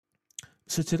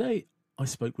So today I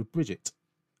spoke with Bridget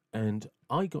and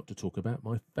I got to talk about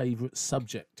my favourite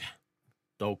subject,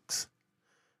 dogs.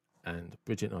 And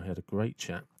Bridget and I had a great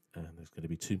chat, and there's going to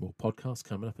be 2 more podcasts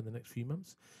coming up in the next few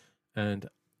months. And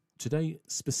today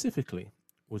specifically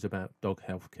was about dog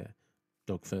healthcare,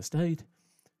 dog first aid,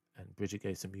 and Bridget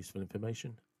gave some useful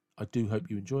information. I do hope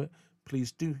you enjoy it.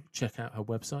 Please do check out her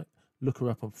website, look her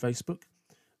up on Facebook.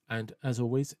 And as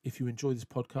always, if you enjoy this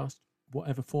podcast,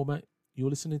 whatever format you're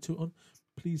listening to it on,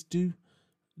 please do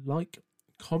like,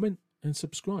 comment, and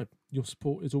subscribe. Your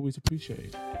support is always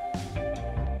appreciated.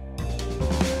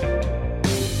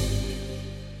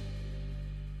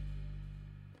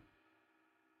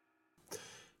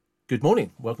 Good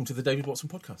morning. Welcome to the David Watson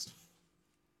podcast.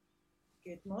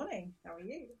 Good morning. How are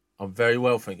you? I'm very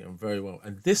well, thank you. I'm very well.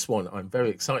 And this one I'm very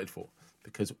excited for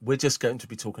because we're just going to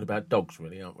be talking about dogs,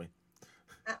 really, aren't we?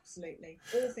 Absolutely.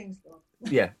 All things dogs.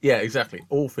 Yeah, exactly.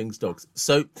 All things dogs.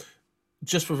 So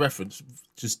just for reference,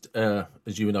 just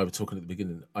as you and I were talking at the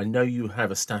beginning, I know you have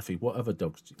a Staffy. What other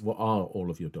dogs? What are all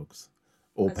of your dogs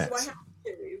or pets? So I have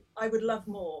 2. I would love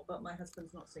more, but my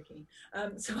husband's not so keen.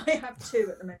 So I have 2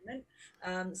 at the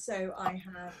moment. So I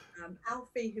have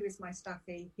Alfie, who is my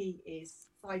Staffy. He is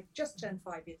just turned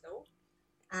 5 years old.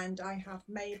 And I have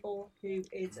Mabel, who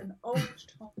is an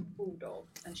old-time bulldog,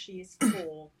 and she is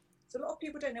 4. So a lot of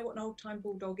people don't know what an old-time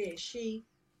bulldog is.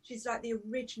 She's like the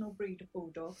original breed of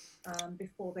bulldog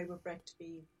before they were bred to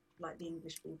be like the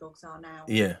English bulldogs are now.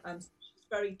 Yeah. She's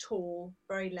very tall,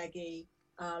 very leggy,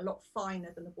 a lot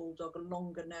finer than a bulldog, a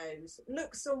longer nose.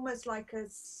 Looks almost like a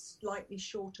slightly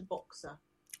shorter boxer.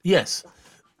 Yes.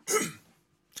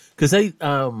 Because they,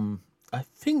 I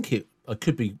think I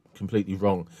could be completely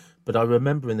wrong, but I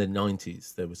remember in the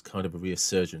 90s there was kind of a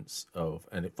resurgence of,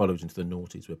 and it followed into the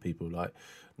noughties where people were like,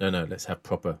 no, let's have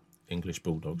proper English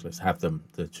bulldogs. Let's have them,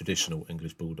 the traditional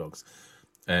English bulldogs.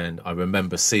 And I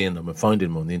remember seeing them and finding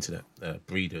them on the internet.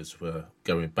 Breeders were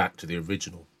going back to the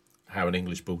original, how an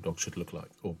English bulldog should look like,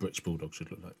 or British bulldog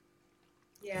should look like.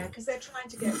 Yeah, because they're trying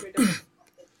to get rid of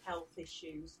the health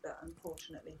issues that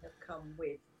unfortunately have come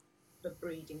with the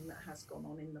breeding that has gone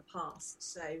on in the past.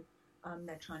 So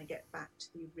they're trying to get back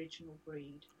to the original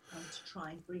breed and to try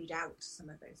and breed out some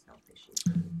of those health issues.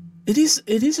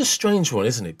 It is a strange one,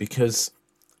 isn't it? Because,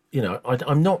 you know,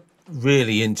 I'm not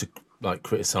really into like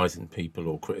criticising people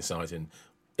or criticising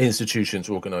institutions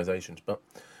or organisations, but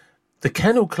the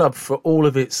Kennel Club, for all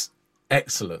of its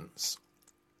excellence,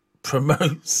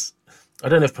 promotes, I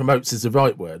don't know if promotes is the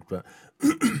right word, but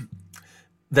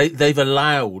they've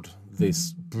allowed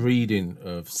this breeding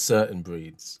of certain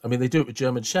breeds. I mean, they do it with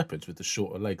German Shepherds with the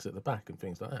shorter legs at the back and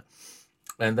things like that.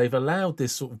 And they've allowed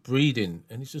this sort of breeding,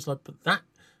 and it's just like, but that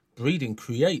breeding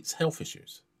creates health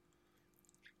issues.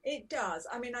 It does.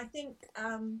 I mean, I think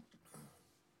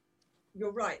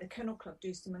you're right. The Kennel Club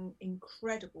do some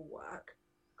incredible work.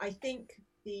 I think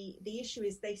the issue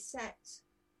is they set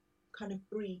kind of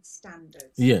breed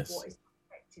standards. Yes. What is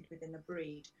expected within a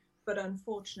breed. But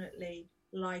unfortunately,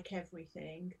 like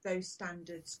everything, those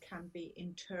standards can be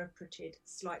interpreted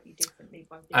slightly differently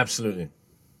by different Absolutely. people.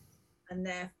 And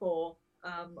therefore,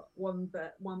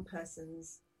 one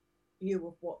person's view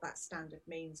of what that standard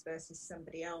means versus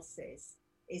somebody else's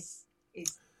is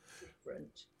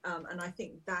different. And I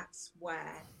think that's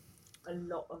where a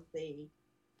lot of the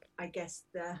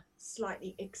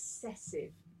slightly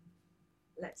excessive,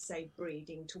 let's say,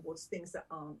 breeding towards things that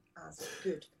aren't as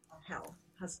good for our health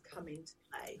has come into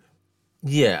play.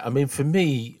 Yeah, I mean, for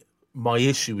me, my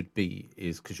issue would be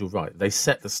because you're right, they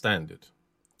set the standard.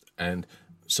 And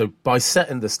so by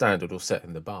setting the standard or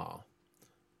setting the bar,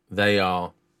 they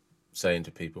are saying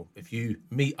to people, if you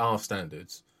meet our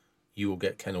standards, you will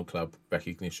get Kennel Club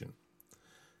recognition.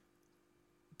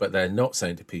 But they're not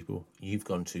saying to people, you've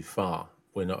gone too far.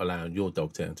 We're not allowing your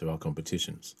dog to enter our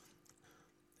competitions.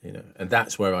 You know, and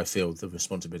that's where I feel the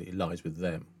responsibility lies with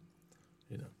them.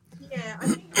 You know. Yeah, I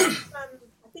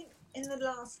think in the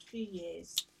last few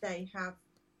years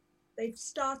they've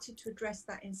started to address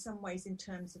that in some ways in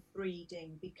terms of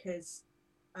breeding, because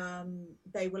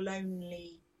they will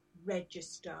only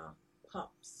register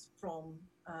pups from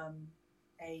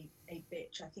a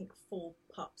bitch. I think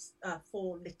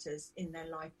 4 litters in their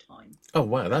lifetime. Oh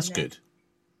wow, that's good.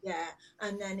 Yeah,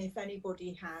 and then if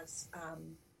anybody has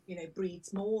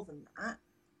breeds more than that,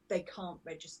 they can't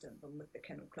register them with the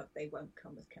Kennel Club. They won't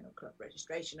come with Kennel Club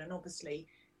registration. And obviously,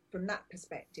 from that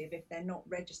perspective, if they're not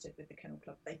registered with the Kennel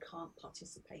Club, they can't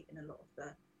participate in a lot of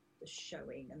the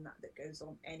showing and that goes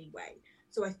on anyway.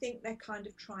 So I think they're kind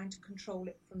of trying to control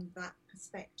it from that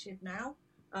perspective now.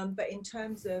 But in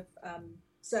terms of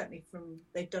certainly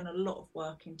they've done a lot of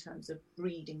work in terms of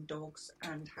breeding dogs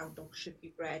and how dogs should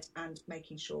be bred and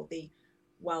making sure the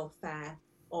welfare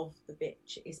of the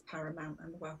bitch is paramount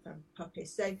and the welfare of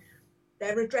puppies. So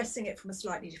they're addressing it from a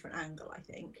slightly different angle, I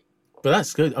think. But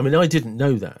that's good. I mean, I didn't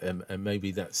know that, and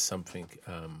maybe that's something.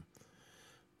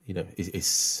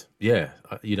 It's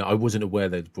I wasn't aware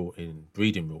they'd brought in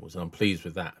breeding rules, and I'm pleased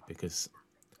with that because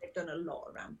they've done a lot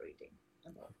around breeding.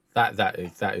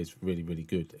 That is really, really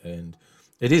good, and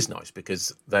it is nice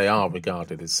because they are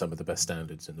regarded as some of the best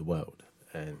standards in the world,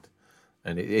 and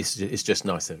it's just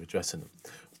nice they're addressing them.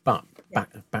 But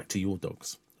back to your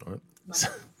dogs, all right?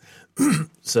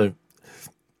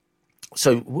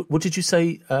 So what did you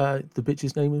say the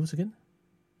bitch's name was again?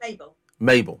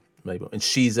 Mabel, and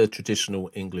she's a traditional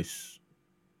English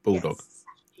bulldog. Yes.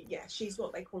 Yeah, she's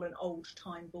what they call an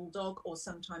old-time bulldog, or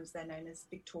sometimes they're known as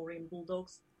Victorian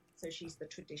bulldogs. So she's the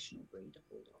traditional breed of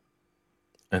bulldog.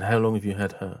 And how long have you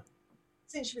had her?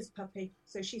 Since she was a puppy.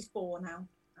 So she's 4 now.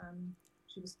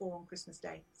 She was 4 on Christmas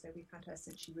Day. So we've had her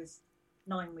since she was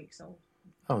 9 weeks old.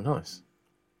 Oh, nice.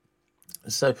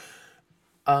 So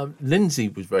Lindsay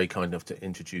was very kind enough to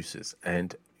introduce us,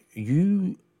 and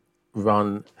you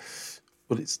run,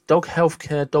 well, it's dog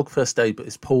healthcare, dog first aid, but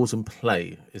it's Paws and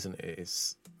Play, isn't it?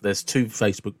 There's 2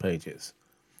 Facebook pages.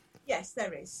 Yes,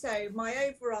 there is. So my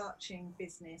overarching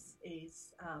business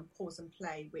is Paws and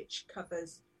Play, which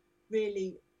covers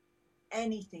really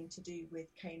anything to do with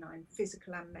canine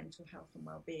physical and mental health and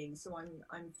well-being. So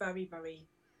I'm very, very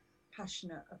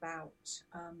passionate about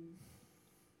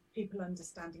people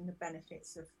understanding the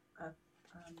benefits of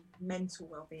mental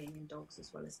well-being in dogs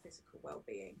as well as physical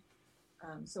well-being.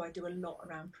 So I do a lot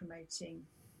around promoting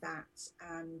that,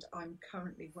 and I'm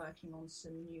currently working on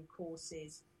some new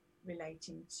courses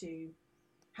relating to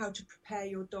how to prepare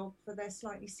your dog for their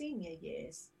slightly senior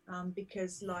years,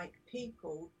 because like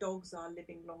people, dogs are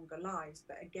living longer lives,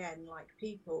 but again, like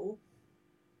people,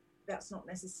 that's not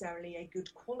necessarily a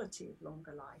good quality of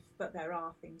longer life, but there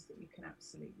are things that you can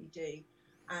absolutely do.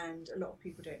 And a lot of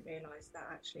people don't realise that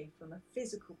actually from a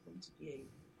physical point of view,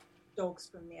 dogs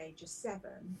from the age of 7,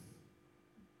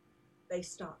 they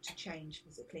start to change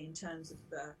physically in terms of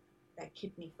their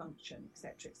kidney function,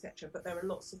 etc., etc. But there are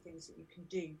lots of things that you can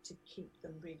do to keep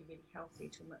them really, really healthy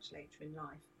till much later in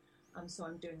life. So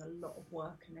I'm doing a lot of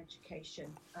work and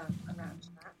education around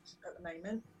that at the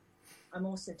moment. I'm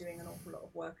also doing an awful lot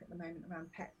of work at the moment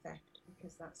around pet theft,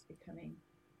 because that's becoming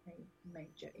a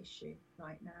major issue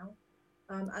right now.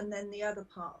 And then the other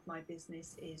part of my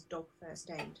business is dog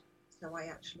first aid. So I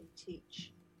actually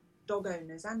teach dog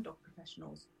owners and dog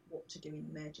professionals what to do in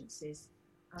emergencies.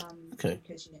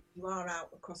 Because you are out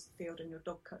across the field and your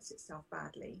dog cuts itself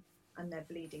badly and they're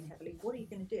bleeding heavily. What are you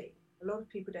going to do? A lot of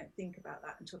people don't think about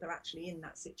that until they're actually in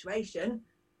that situation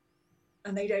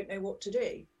and they don't know what to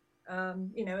do.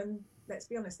 And let's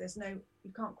be honest,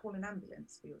 you can't call an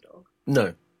ambulance for your dog.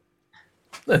 No,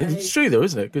 it's true though,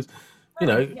 isn't it? Because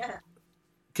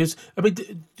Because I mean,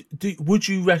 would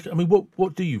you recommend? I mean,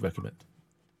 what do you recommend?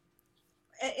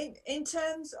 In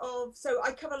terms of, so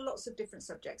I cover lots of different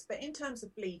subjects, but in terms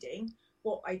of bleeding,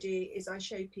 what I do is I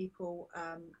show people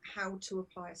how to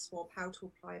apply a swab, how to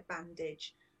apply a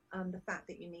bandage, the fact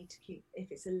that you need to keep,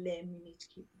 if it's a limb, you need to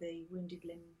keep the wounded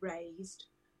limb raised.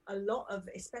 A lot of,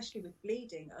 especially with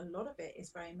bleeding, a lot of it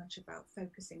is very much about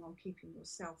focusing on keeping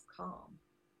yourself calm,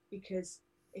 because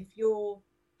if you're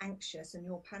anxious and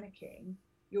you're panicking,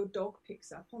 your dog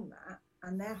picks up on that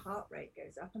and their heart rate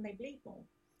goes up and they bleed more.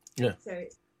 Yeah. So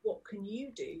it's what can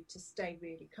you do to stay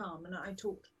really calm? And I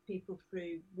talk people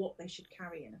through what they should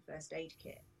carry in a first aid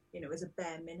kit. As a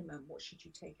bare minimum, what should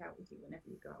you take out with you whenever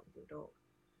you go out with your dog?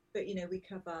 But, we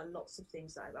cover lots of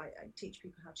things. I teach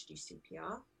people how to do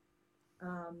CPR.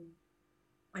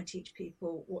 I teach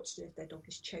people what to do if their dog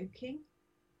is choking,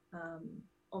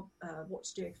 what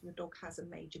to do if the dog has a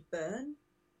major burn,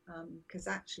 because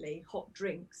actually hot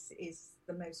drinks is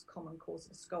the most common cause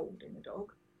of a scald in a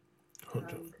dog.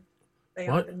 They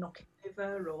either knock it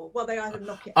over they either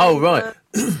knock it over. Right.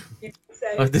 So,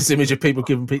 I have this image of people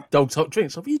giving dogs hot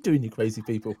drinks. What are you doing, you crazy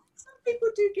people? Some people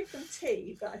do give them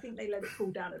tea, but I think they let it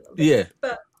cool down a little bit. Yeah.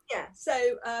 But yeah, so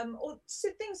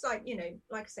things like,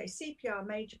 like I say, CPR,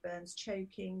 major burns,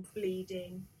 choking,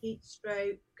 bleeding, heat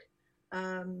stroke.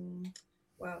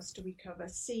 What else do we cover?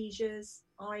 Seizures,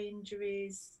 eye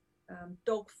injuries,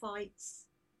 dog fights.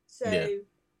 So,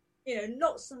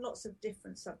 lots and lots of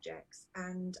different subjects,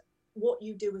 and what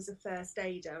you do as a first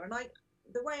aider. And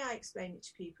the way I explain it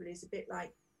to people is a bit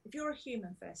like, if you're a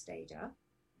human first aider,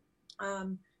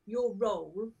 your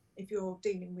role, if you're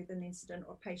dealing with an incident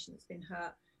or a patient that's been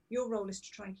hurt, your role is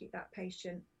to try and keep that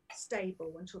patient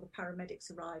stable until the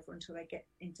paramedics arrive or until they get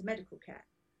into medical care.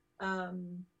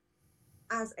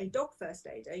 As a dog first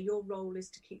aider, your role is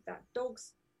to keep that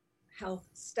dog's health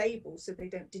stable so they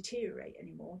don't deteriorate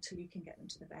anymore till you can get them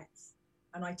to the vets.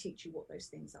 And I teach you what those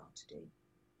things are to do.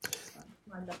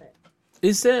 I love it.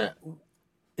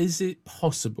 Is it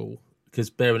possible, because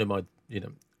bearing in mind,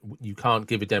 you can't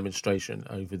give a demonstration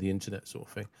over the internet sort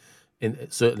of thing,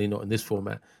 certainly not in this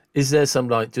format. Is there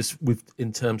some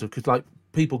in terms of, because like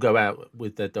people go out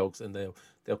with their dogs and they'll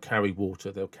carry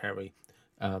water, they'll carry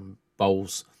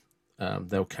bowls,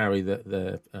 they'll carry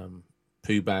their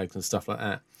poo bags and stuff like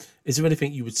that. Is there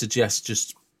anything you would suggest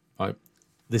just like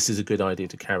this is a good idea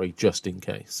to carry just in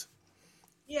case?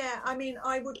 Yeah, I mean,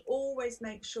 I would always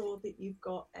make sure that you've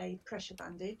got a pressure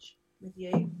bandage with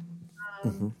you.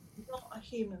 Not a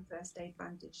human first aid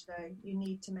bandage, though. You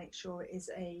need to make sure it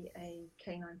is a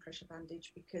canine pressure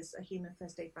bandage, because a human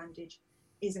first aid bandage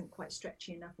isn't quite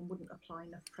stretchy enough and wouldn't apply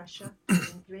enough pressure to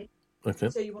the injury. Okay.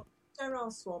 So you want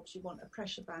sterile swabs, you want a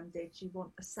pressure bandage, you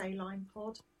want a saline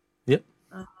pod. Yep.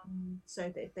 So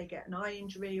that if they get an eye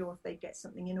injury or if they get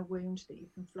something in a wound, that you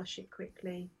can flush it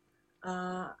quickly.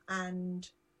 And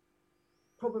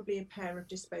probably a pair of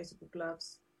disposable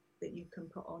gloves that you can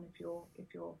put on if you're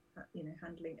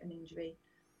handling an injury.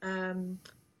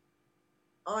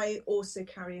 I also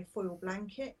carry a foil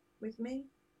blanket with me,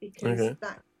 because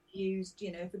that used,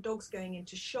 if a dog's going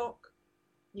into shock,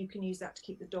 you can use that to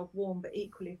keep the dog warm. But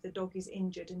equally, if the dog is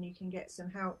injured and you can get some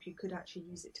help, you could actually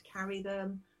use it to carry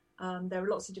them. There are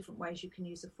lots of different ways you can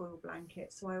use a foil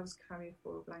blanket. So I always carry a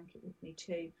foil blanket with me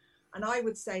too. And I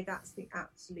would say that's the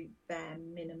absolute bare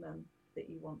minimum that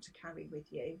you want to carry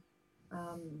with you.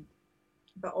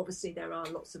 But obviously there are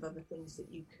lots of other things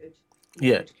that you could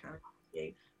carry with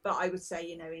you. But I would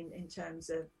say, in terms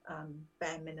of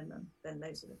bare minimum, then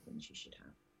those are the things you should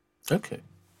have. Okay.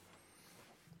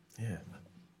 Yeah.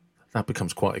 That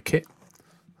becomes quite a kit.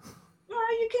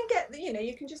 Well, you can get,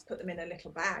 you can just put them in a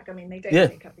little bag. I mean, they don't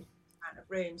take up a amount of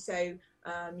room. So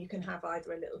you can have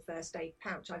either a little first aid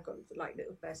pouch. I've got like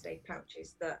little first aid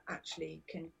pouches that actually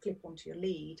can clip onto your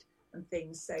lead and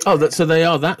things. So so they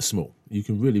are that small. You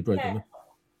can really break them up.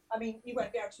 I mean, you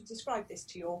won't be able to describe this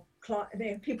to your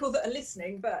people that are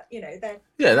listening, but they're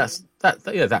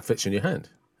that fits in your hand.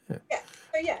 Yeah.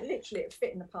 So literally, it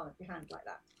fit in the palm of your hand like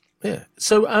that. Yeah.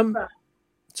 So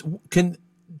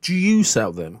do you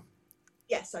sell them?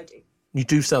 Yes, I do. You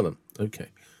do sell them. Okay.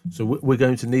 So we're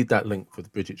going to need that link for the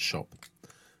Bridget shop.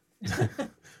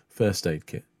 First aid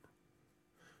kit.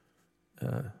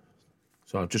 So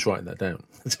I'm just writing that down.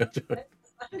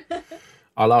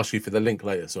 I'll ask you for the link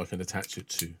later so I can attach it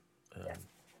to,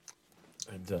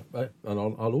 and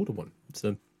I'll order one.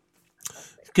 So,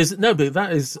 because but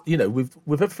that is,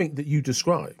 with everything that you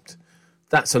described,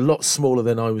 that's a lot smaller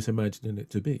than I was imagining it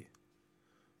to be.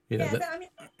 I mean, they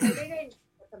don't take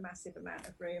a massive amount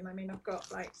of room. I mean, I've got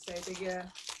the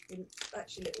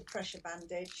actually little pressure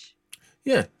bandage.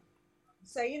 Yeah.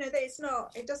 So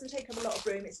it doesn't take up a lot of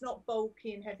room. It's not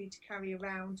bulky and heavy to carry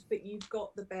around, but you've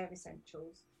got the bare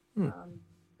essentials. The dog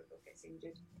gets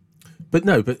injured. But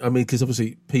I mean, because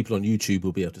obviously people on YouTube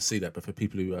will be able to see that, but for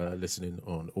people who are listening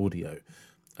on audio,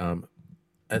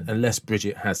 unless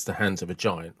Bridget has the hands of a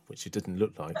giant, which it didn't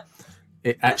look like,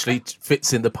 it actually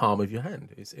fits in the palm of your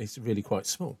hand. It's really quite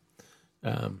small.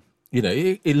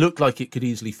 It looked like it could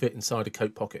easily fit inside a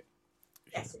coat pocket.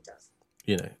 Yes, it does.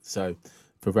 So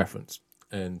for reference.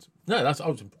 And no,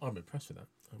 I'm impressed with that.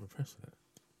 I'm impressed with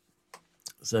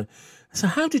that. So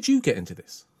how did you get into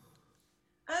this?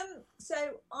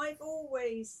 So I've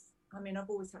always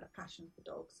had a passion for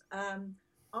dogs.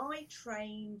 I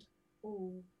trained,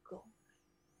 probably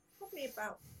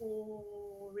about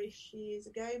 4-ish years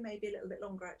ago, maybe a little bit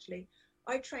longer actually.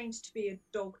 I trained to be a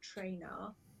dog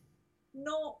trainer,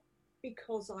 not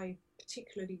because I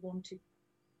particularly wanted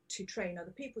to train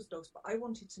other people's dogs, but I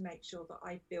wanted to make sure that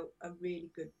I built a really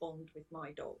good bond with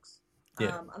my dogs.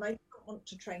 Yeah. And I don't want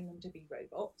to train them to be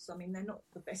robots. I mean, they're not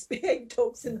the best behaved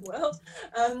dogs in the world.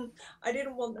 I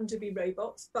didn't want them to be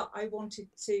robots, but I wanted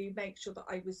to make sure that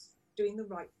I was doing the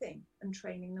right thing and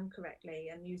training them correctly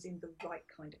and using the right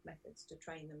kind of methods to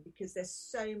train them, because there's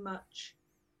so much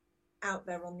out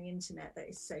there on the internet that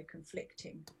is so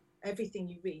conflicting. Everything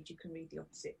you read, you can read the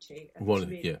opposite to.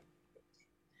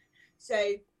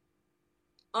 So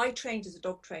I trained as a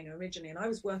dog trainer originally, and I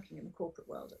was working in the corporate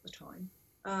world at the time.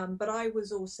 But I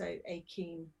was also a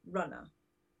keen runner,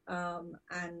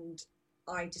 and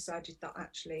I decided that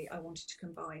actually I wanted to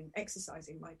combine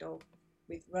exercising my dog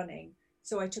with running.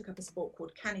 So I took up a sport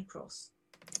called Canicross,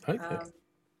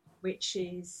 which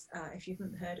is, if you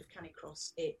haven't heard of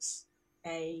Canicross, it's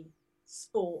a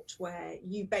sport where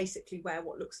you basically wear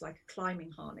what looks like a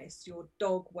climbing harness. Your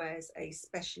dog wears a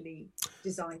specially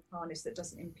designed harness that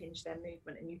doesn't impinge their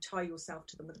movement, and you tie yourself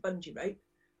to them with a bungee rope,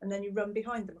 and then you run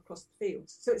behind them across the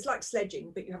fields. So it's like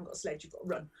sledging, but you haven't got a sledge, you've got to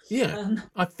run. Yeah,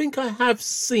 I think I have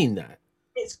seen that.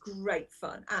 It's great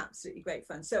fun, absolutely great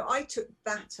fun. So I took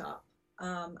that up,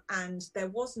 and there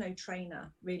was no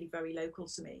trainer really very local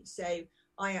to me. So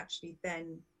I actually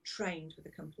then trained with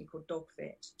a company called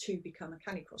DogFit to become a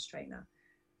canicross trainer.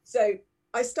 So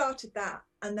I started that,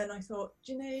 and then I thought,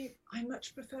 you know, I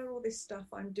much prefer all this stuff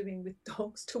I'm doing with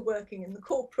dogs to working in the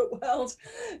corporate world.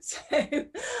 So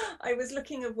I was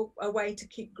looking at a way to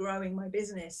keep growing my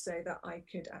business so that I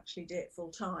could actually do it full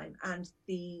time. And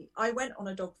I went on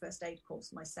a dog first aid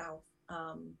course myself,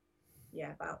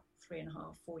 about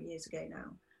 4 years ago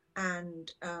now,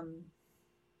 and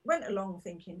went along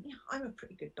thinking, yeah, I'm a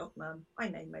pretty good dog mum. I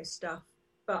know most stuff,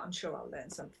 but I'm sure I'll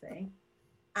learn something.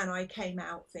 And I came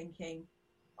out thinking,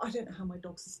 I don't know how my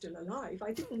dogs are still alive.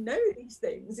 I didn't know these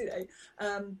things,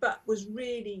 but was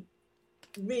really,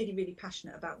 really, really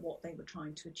passionate about what they were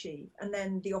trying to achieve. And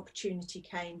then the opportunity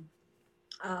came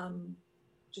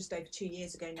just over 2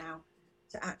 years ago now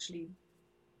to actually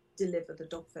deliver the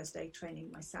dog first aid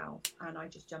training myself. And I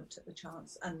just jumped at the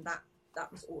chance. And that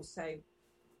was also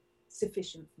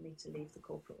sufficient for me to leave the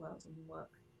corporate world and work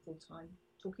full time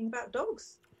talking about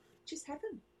dogs, which is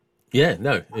heaven. Yeah,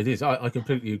 no, it is. I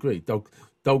completely agree.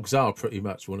 Dogs are pretty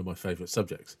much one of my favourite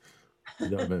subjects. You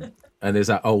know what I mean? And there's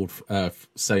that old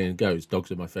saying goes,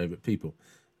 dogs are my favourite people.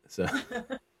 So,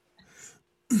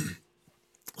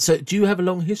 so do you have a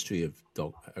long history of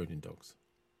owning dogs?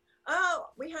 Oh,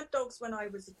 we had dogs when I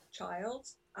was a child,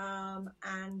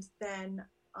 and then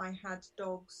I had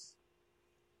dogs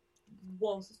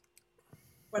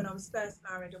when I was first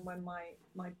married and when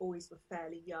my boys were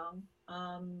fairly young.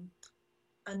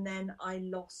 And then I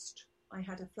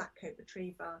had a flat coat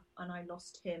retriever, and I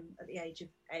lost him at the age of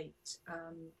 8.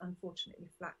 Unfortunately,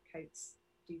 flat coats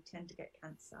do tend to get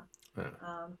cancer.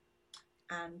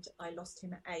 And I lost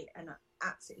him at 8 and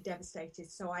absolutely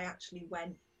devastated. So I actually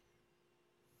went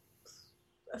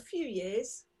a few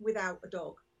years without a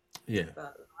dog. Yeah.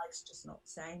 But life's just not the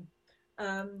same.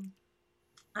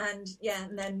 And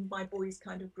then my boys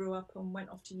kind of grew up and went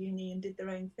off to uni and did their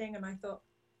own thing. And I thought,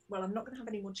 well, I'm not going to have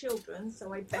any more children,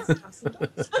 so I best have some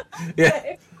dogs.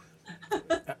 Yeah.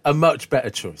 A much better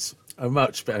choice.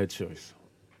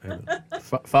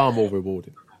 Far more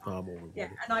rewarding. Yeah,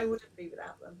 and I wouldn't be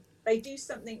without them. They do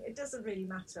something, it doesn't really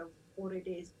matter what it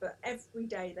is, but every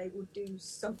day they will do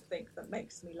something that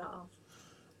makes me laugh.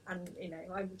 And,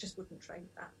 I just wouldn't trade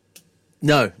that.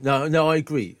 No, I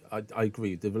agree. I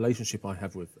agree. The relationship I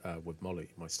have with Molly,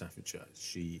 my Staffordshire,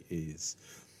 she is.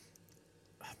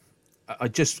 I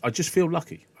just feel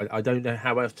lucky. I don't know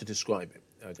how else to describe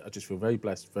it. I just feel very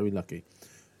blessed, very lucky.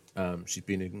 She's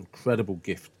been an incredible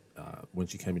gift when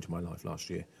she came into my life last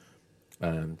year,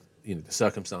 and the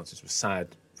circumstances were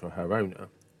sad for her owner,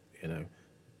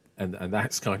 and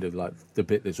that's kind of like the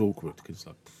bit that's awkward because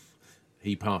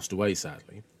he passed away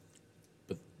sadly.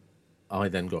 I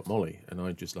then got Molly, and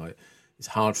I just it's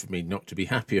hard for me not to be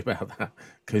happy about that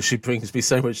because she brings me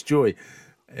so much joy,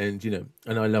 and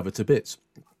and I love her to bits.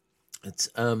 It's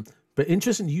but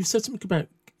interesting. You said something about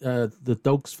the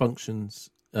dog's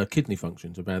kidney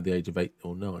functions around the age of 8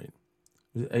 or 9.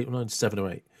 Was it 8 or 9? 7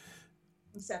 or 8?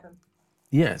 7.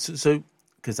 Yeah. So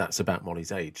because that's about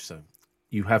Molly's age. So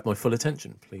you have my full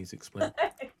attention. Please explain.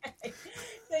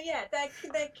 So yeah,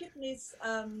 their kidneys.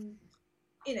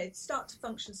 Start to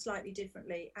function slightly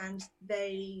differently, and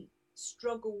they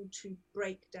struggle to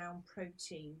break down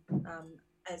protein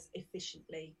as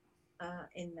efficiently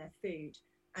in their food.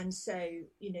 And so,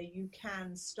 you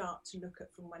can start to look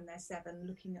at, from when they're 7,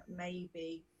 looking at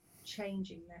maybe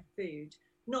changing their food,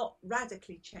 not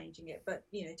radically changing it, but,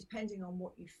 depending on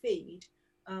what you feed,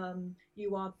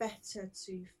 you are better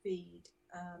to feed,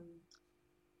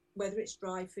 whether it's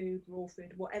dry food, raw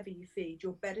food, whatever you feed,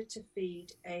 you're better to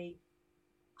feed a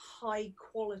high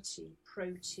quality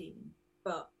protein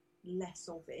but less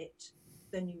of it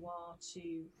than you are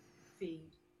to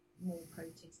feed more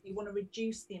protein. So you want to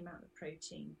reduce the amount of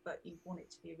protein, but you want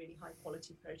it to be a really high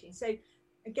quality protein. So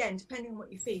again, depending on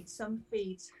what you feed, some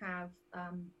feeds have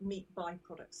meat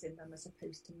byproducts in them as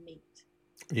opposed to meat.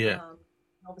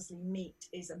 Obviously meat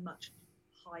is a much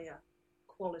higher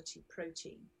quality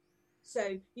protein,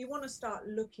 so you want to start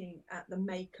looking at the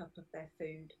makeup of their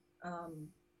food.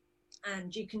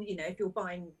 And you can, if you're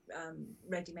buying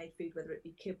ready-made food, whether it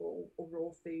be kibble or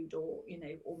raw food or,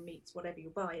 or meats, whatever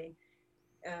you're buying,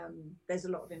 there's a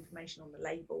lot of information on the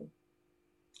label.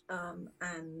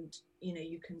 And,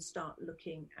 you can start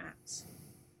looking at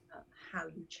how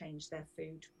you change their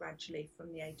food gradually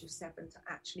from the age of 7 to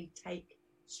actually take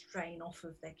strain off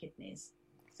of their kidneys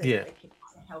so that they can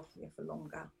be healthier for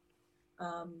longer.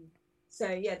 So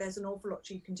yeah, there's an awful lot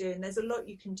you can do, and there's a lot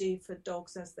you can do for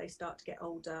dogs as they start to get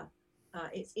older.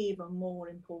 It's even more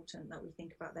important that we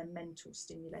think about their mental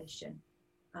stimulation,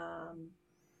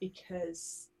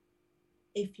 because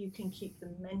if you can keep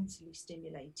them mentally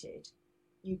stimulated,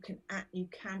 you can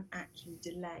actually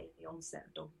delay the onset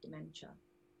of dog dementia.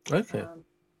 Okay.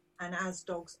 And as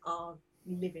dogs are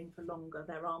living for longer,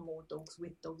 there are more dogs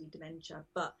with doggy dementia.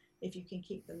 But if you can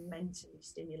keep them mentally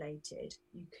stimulated,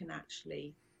 you can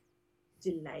actually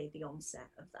delay the onset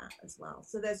of that as well.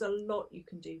 So there's a lot you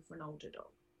can do for an older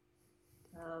dog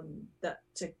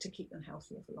to keep them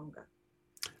healthier for longer.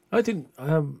 I didn't.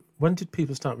 When did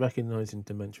people start recognising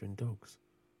dementia in dogs?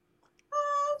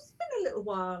 It's been a little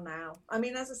while now. I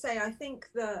mean, as I say, I think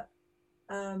that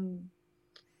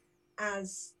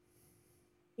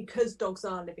because dogs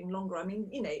are living longer. I mean,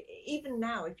 even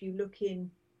now, if you look,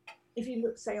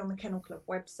 say, on the Kennel Club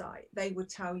website, they would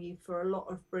tell you for a lot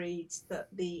of breeds that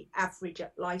the average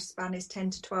lifespan is 10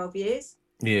 to 12 years.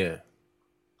 Yeah.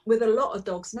 With a lot of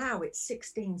dogs now, it's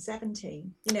 16,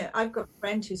 17. I've got a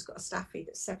friend who's got a Staffy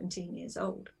that's 17 years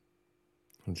old.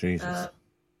 Oh, Jesus.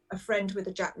 A friend with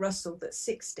a Jack Russell that's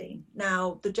 16.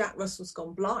 Now, the Jack Russell's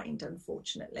gone blind,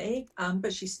 unfortunately,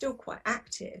 but she's still quite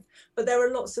active. But there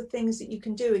are lots of things that you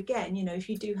can do. Again, if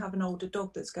you do have an older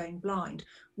dog that's going blind,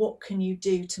 what can you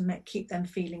do to keep them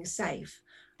feeling safe?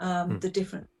 The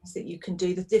different things that you can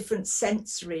do, the different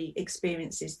sensory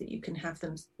experiences that you can have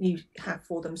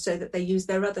for them, so that they use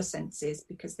their other senses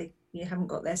because you haven't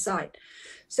got their sight.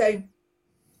 So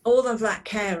all of that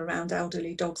care around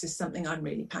elderly dogs is something I'm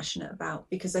really passionate about,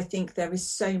 because I think there is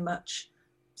so much,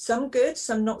 some good,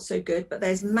 some not so good, but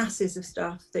there's masses of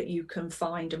stuff that you can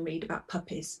find and read about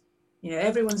puppies.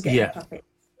 Everyone's getting a puppy.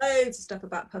 Loads of stuff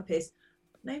about puppies.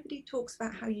 Nobody talks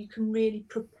about how you can really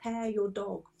prepare your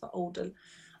dog for older.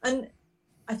 And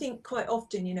I think quite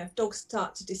often, if dogs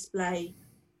start to display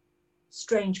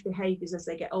strange behaviours as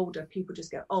they get older, people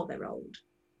just go, oh, they're old.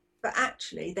 But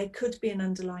actually, there could be an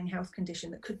underlying health condition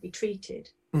that could be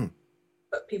treated.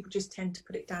 But people just tend to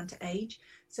put it down to age.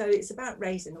 So it's about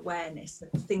raising awareness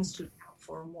of things to look out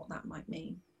for and what that might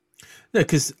mean. No,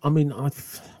 because, I mean,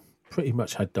 I've pretty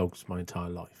much had dogs my entire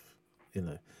life,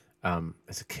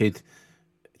 as a kid.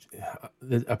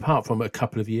 Apart from a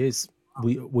couple of years,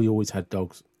 we always had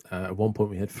dogs. At one point,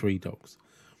 we had 3 dogs.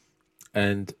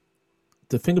 And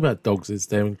the thing about dogs is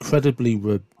they're incredibly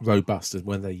robust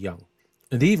when they're young.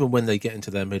 And even when they get into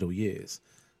their middle years,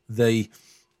 they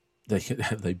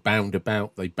bound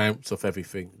about, they bounce off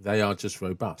everything. They are just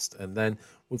robust. And then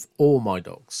with all my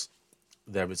dogs,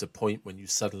 there is a point when you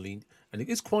suddenly, and it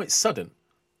is quite sudden,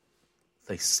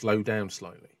 they slow down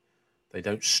slowly. They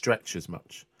don't stretch as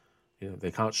much.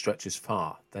 They can't stretch as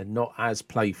far. They're not as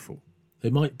playful. They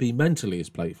might be mentally as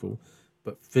playful,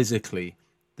 but physically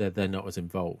they're not as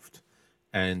involved.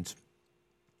 And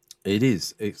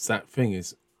it's that thing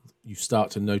is, you start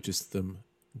to notice them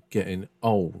getting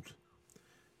old,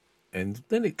 and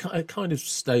then it kind of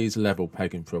stays level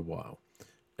pegging for a while,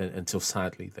 until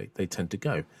sadly they tend to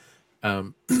go.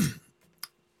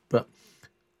 But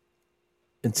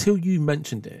until you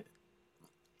mentioned it,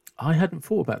 I hadn't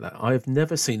thought about that. I have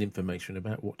never seen information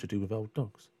about what to do with old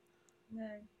dogs. No.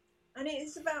 And it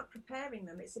is about preparing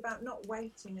them. It's about not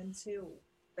waiting until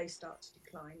they start to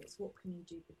decline. It's what can you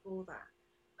do before that.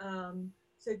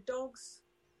 So dogs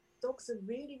are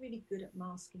really, really good at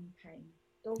masking pain.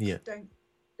 Dogs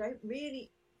don't really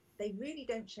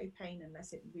show pain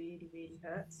unless it really, really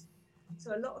hurts.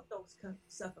 So a lot of dogs can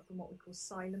suffer from what we call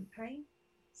silent pain.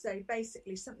 So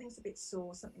basically, something's a bit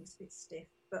sore, something's a bit stiff,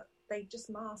 but they just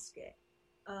mask it.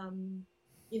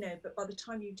 But by the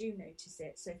time you do notice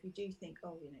it, so if you do think,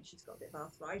 she's got a bit of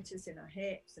arthritis in her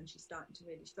hips and she's starting to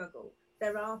really struggle,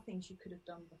 there are things you could have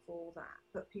done before that,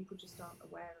 but people just aren't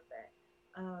aware of it.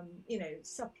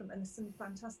 Supplement, and there's some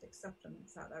fantastic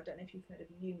supplements out there. I don't know if you've heard of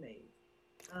UMove.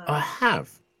 I have.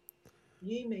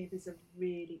 UMove is a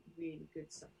really, really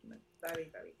good supplement. Very,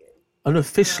 very good.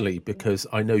 Unofficially, because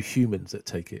I know humans that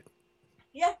take it.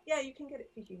 Yeah, you can get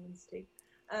it for humans too.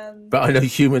 But I know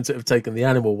humans that have taken the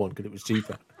animal one because it was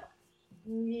cheaper.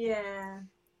 Yeah,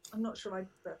 I'm not sure.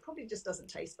 But probably just doesn't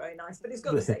taste very nice, but it's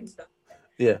got the same stuff.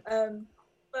 Yeah.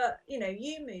 But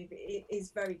UMove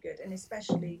is very good, and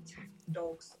especially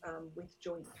dogs with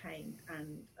joint pain.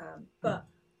 And but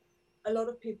a lot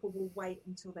of people will wait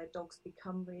until their dogs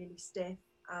become really stiff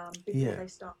before they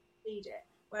start to feed it.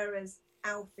 Whereas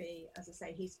Alfie, as I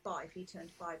say, he's 5. He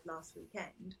turned 5 last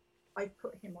weekend. I've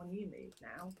put him on UMove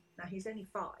now. Now he's only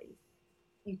 5,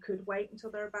 You could wait until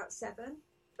they're about 7,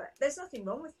 but there's nothing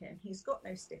wrong with him. He's got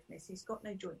no stiffness, he's got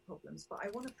no joint problems, but I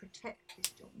want to protect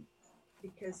his joint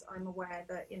because I'm aware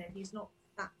that, he's not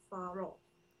that far off.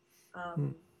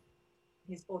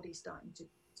 His body's starting to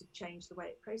change the way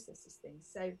it processes things.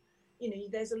 So,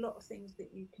 there's a lot of things that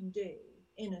you can do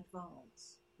in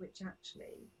advance which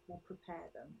actually will prepare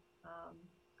them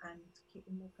and keep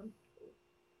them more comfortable.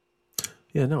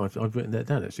 Yeah, no, I've written that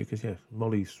down actually because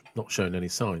Molly's not showing any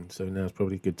signs, so now's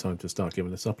probably a good time to start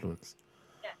giving her supplements.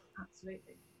 Yeah,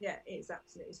 absolutely. Yeah, it is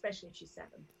absolutely, especially if she's 7.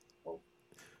 Well,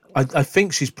 I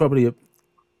think she's probably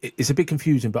it's a bit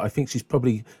confusing, but I think she's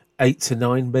probably 8 to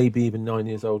 9, maybe even 9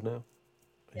 years old now.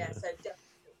 Yeah, so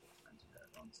definitely time to put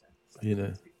her on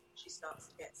to she starts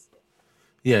to get stiff.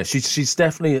 Yeah, she's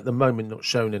definitely at the moment not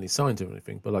showing any signs of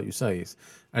anything, but like you say, it's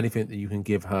anything that you can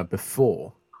give her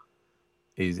before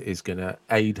is going to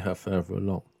aid her further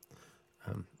along.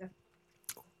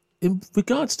 In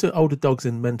regards to older dogs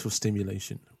and mental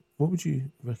stimulation, what would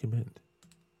you recommend?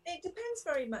 It depends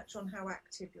very much on how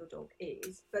active your dog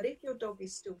is, but if your dog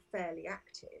is still fairly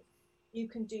active, you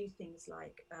can do things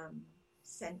like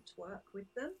scent work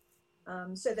with them.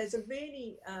 So there's a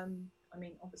really,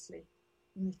 obviously,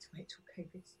 we need to wait till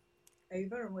COVID's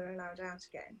over and we're allowed out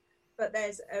again. But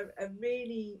there's a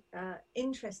really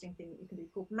interesting thing that you can do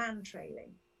called man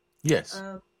trailing. Yes.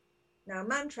 Now,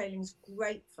 man trailing is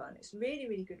great fun. It's really,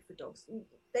 really good for dogs.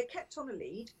 They're kept on a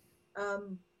lead,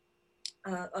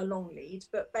 a long lead,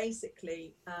 but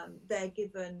basically they're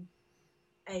given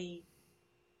a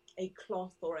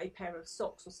cloth or a pair of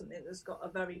socks or something that's got a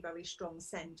very, very strong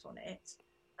scent on it.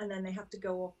 And then they have to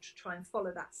go off to try and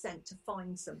follow that scent to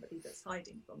find somebody that's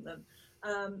hiding from them.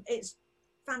 It's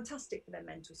fantastic for their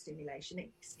mental stimulation.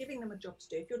 It's giving them a job to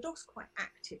do. If your dog's quite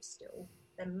active still,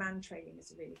 then man trailing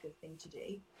is a really good thing to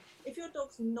do. If your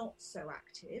dog's not so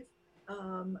active,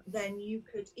 then you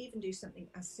could even do something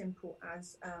as simple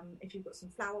as if you've got some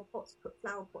flower pots, put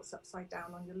flower pots upside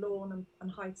down on your lawn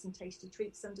and hide some tasty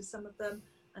treats under some of them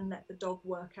and let the dog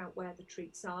work out where the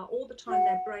treats are. All the time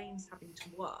their brain's having to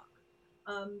work.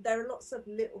 There are lots of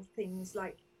little things,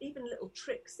 like even little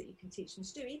tricks that you can teach them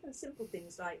to do, even simple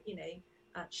things like,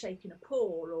 shaking a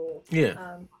paw or,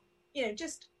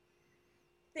 just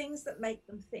things that make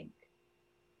them think.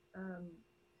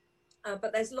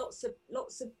 But there's lots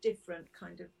of different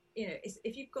kind of,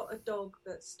 if you've got a dog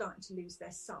that's starting to lose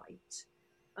their sight,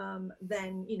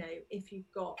 then,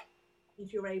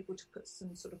 if you're able to put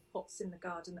some sort of pots in the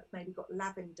garden that maybe got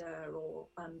lavender or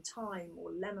thyme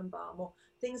or lemon balm or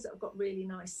things that have got really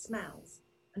nice smells,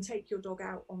 and take your dog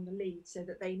out on the lead so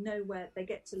that they know where they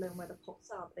get to learn where the pots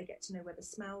are, but they get to know where the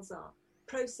smells are.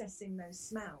 Processing those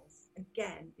smells,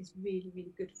 again, is really,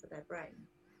 really good for their brain.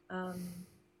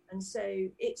 And so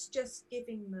it's just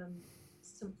giving them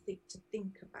something to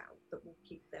think about that will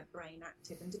keep their brain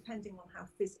active. And depending on how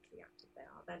physically active they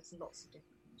are, there's lots of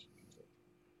different things you can do.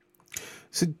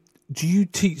 So do you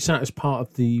teach that as part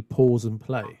of the pause and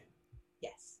play?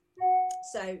 Yes.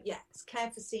 So, it's care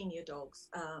for senior dogs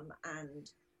and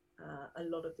a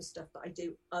lot of the stuff that I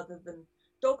do other than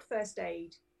Dog First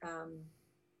Aid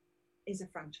is a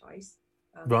franchise.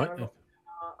 Right. There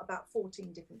are about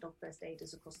 14 different Dog First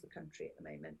Aiders across the country at the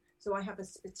moment. So I have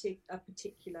a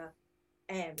particular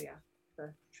area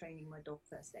for training my Dog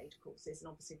First Aid courses, and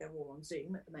obviously they're all on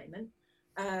Zoom at the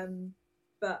moment.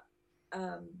 But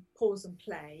Pause and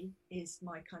Play is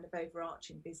my kind of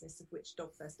overarching business, of which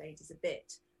Dog First Aid is a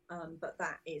bit, but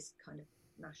that is kind of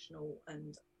national,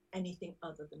 and anything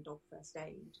other than Dog First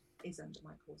Aid is under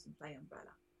my Pause and Play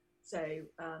umbrella. So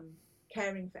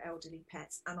caring for elderly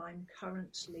pets, and I'm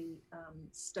currently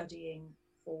studying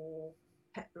for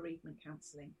pet bereavement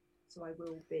counselling. So I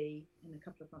will be, in a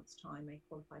couple of months' time, a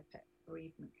qualified pet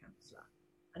bereavement counsellor.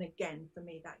 And again, for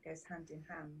me, that goes hand in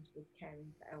hand with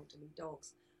caring for elderly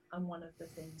dogs. And one of the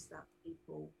things that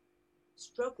people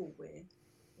struggle with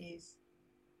is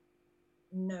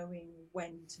knowing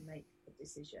when to make the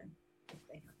decision, if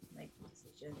they have to make the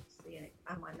decision. So,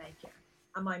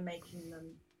 am I making them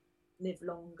live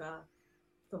longer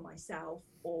for myself,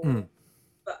 or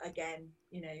but again,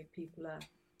 people are,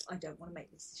 I don't want to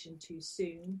make the decision too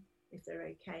soon if they're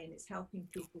okay, and it's helping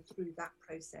people through that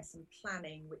process and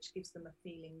planning, which gives them a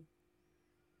feeling,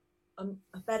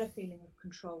 a better feeling of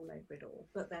control over it all,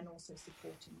 but then also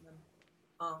supporting them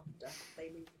after they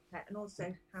leave the pet, and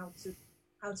also how to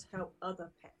help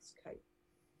other pets cope.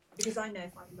 Because I know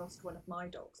if I lost one of my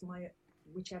dogs,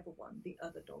 whichever one, the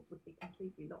other dog would be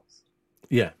completely lost.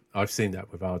 Yeah, I've seen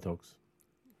that with our dogs.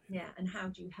 Yeah, and how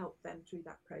do you help them through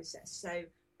that process? So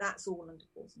that's all under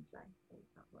Pause and Play, all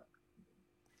that work.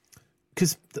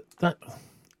 Because that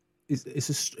is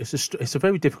it's a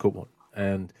very difficult one,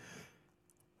 And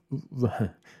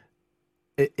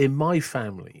in my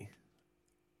family,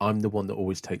 I'm the one that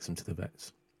always takes them to the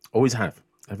vets. Always have,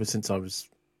 ever since I was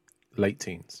late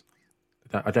teens.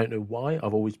 I don't know why.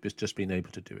 I've always just been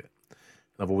able to do it.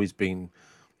 I've always been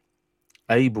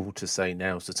able to say,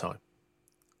 now's the time.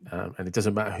 And it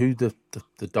doesn't matter who the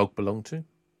dog belonged to,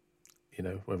 you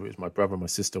know, whether it was my brother, my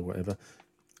sister, or whatever.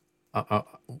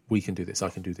 We can do this. I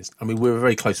can do this. I mean, we're a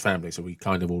very close family, so we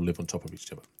kind of all live on top of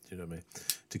each other. You know what I mean?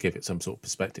 To give it some sort of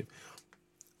perspective.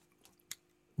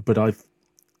 But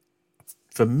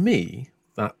for me,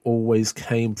 that always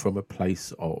came from a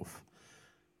place of,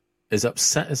 as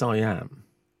upset as I am,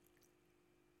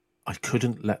 I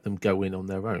couldn't let them go in on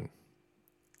their own.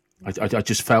 I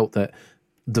just felt that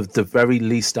the very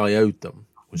least I owed them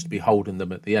was to be holding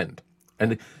them at the end.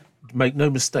 And make no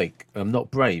mistake, I'm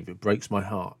not brave. It breaks my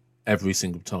heart every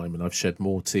single time, and I've shed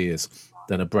more tears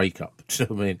than a breakup. Do you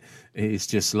know what I mean? It's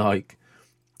just like,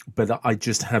 but I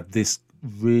just have this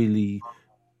really,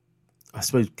 I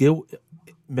suppose, guilt,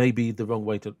 maybe the wrong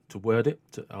way to word it.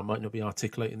 I might not be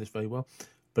articulating this very well,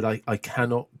 but I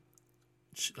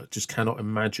just cannot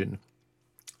imagine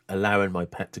allowing my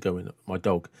pet to go in, my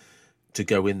dog, to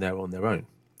go in there on their own.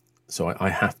 So I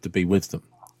have to be with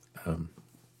them.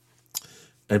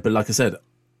 But like I said,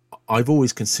 I've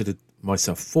always considered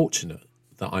myself fortunate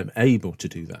that I'm able to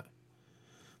do that.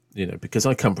 You know, because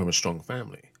I come from a strong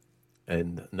family,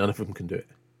 and none of them can do it.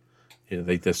 You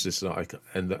know, there's just like,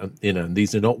 and you know, and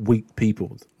these are not weak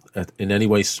people in any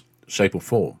way, shape, or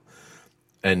form.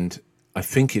 And I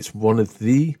think it's one of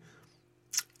the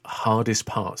hardest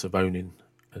parts of owning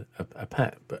a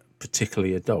pet, but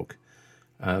particularly a dog,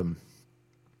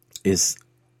 is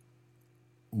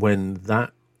when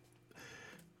that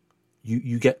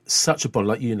you get such a bond.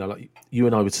 Like, you know, like you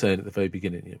and I were saying at the very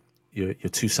beginning, your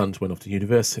two sons went off to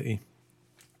university.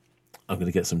 I'm going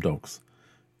to get some dogs.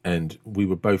 And we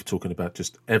were both talking about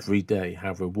just every day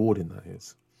how rewarding that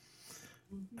is.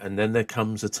 And then there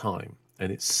comes a time,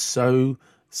 and it's so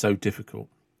difficult,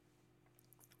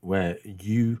 where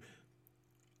you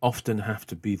often have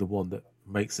to be the one that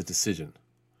makes a decision.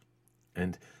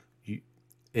 And you,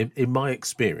 in my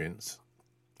experience,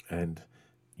 and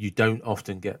you don't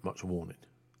often get much warning.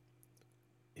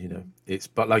 You know,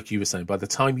 but like you were saying, by the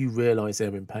time you realise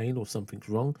they're in pain or something's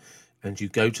wrong, and you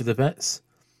go to the vets,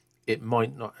 it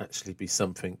might not actually be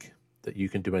something that you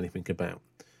can do anything about.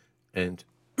 And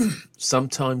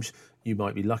sometimes you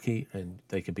might be lucky and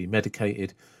they can be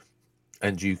medicated,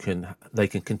 and they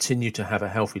can continue to have a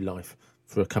healthy life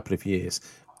for a couple of years.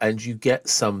 And you get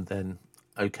some then,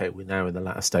 okay, we're now in the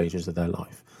latter stages of their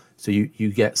life. So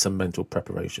you get some mental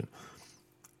preparation.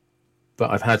 But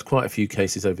I've had quite a few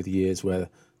cases over the years where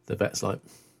the vet's like,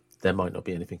 there might not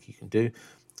be anything you can do.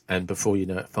 And before you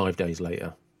know it, 5 days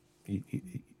later,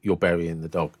 you're burying the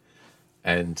dog.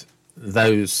 And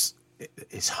it's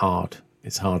hard.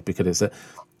 It's hard because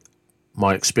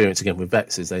my experience again with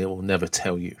vets is they will never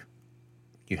tell you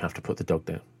have to put the dog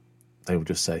down. They will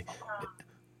just say,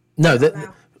 no,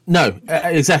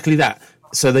 exactly that.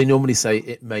 So they normally say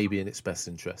it may be in its best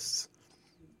interests,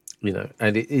 you know,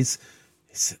 and it's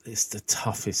the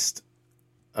toughest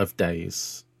of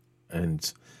days.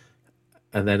 And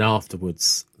then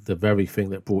afterwards, the very thing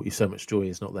that brought you so much joy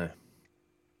is not there.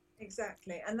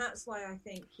 Exactly. And that's why I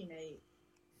think, you know,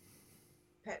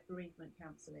 pet bereavement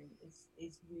counselling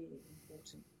is really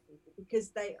important for people,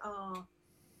 because they are,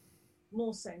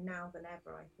 more so now than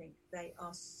ever, I think, they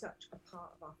are such a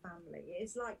part of our family.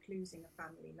 It's like losing a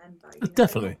family member. You know,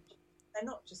 definitely. They're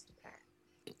not just a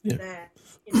pet. Yeah.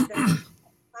 They're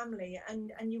family,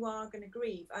 and you are going to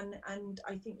grieve. And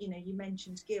I think, you know, you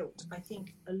mentioned guilt. I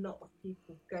think a lot of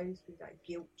people go through that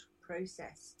guilt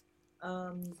process.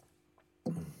 And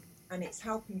it's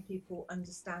helping people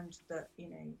understand that, you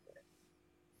know,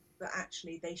 that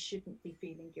actually they shouldn't be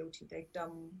feeling guilty. They've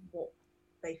done what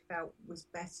they felt was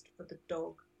best for the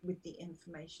dog with the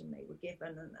information they were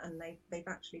given, and they've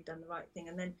actually done the right thing.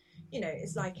 And then, you know,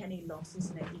 it's like any loss,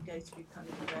 isn't it? You go through kind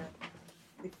of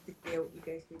the guilt, you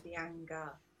go through the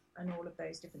anger and all of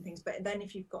those different things. But then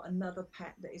if you've got another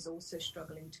pet that is also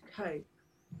struggling to cope,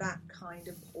 that kind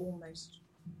of almost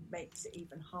makes it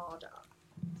even harder.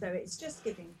 So it's just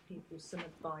giving people some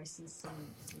advice and some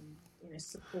you know,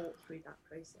 support through that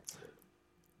process.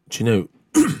 Do you know,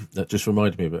 that just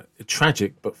reminded me of a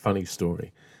tragic but funny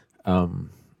story.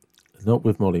 Not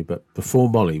with Molly, but before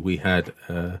Molly, we had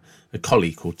a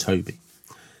collie called Toby.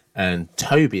 And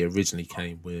Toby originally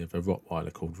came with a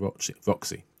Rottweiler called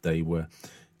Roxy. They were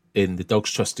in the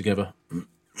Dogs Trust together,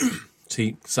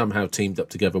 somehow teamed up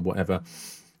together, whatever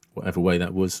way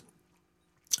that was.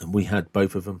 And we had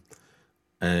both of them.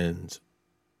 And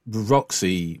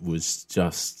Roxy was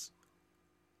just,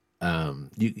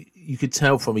 you could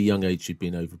tell from a young age she'd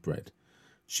been overbred.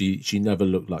 She never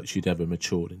looked like she'd ever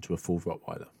matured into a full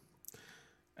Rottweiler.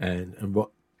 And what,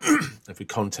 and for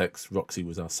context, Roxy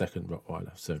was our second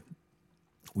Rottweiler, so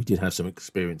we did have some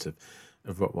experience of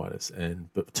Rottweilers.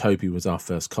 But Toby was our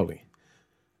first collie,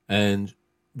 and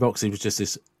Roxy was just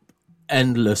this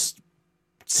endless,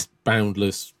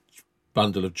 boundless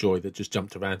bundle of joy that just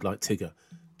jumped around like Tigger,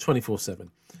 24/7.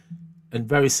 And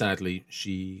very sadly,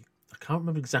 I can't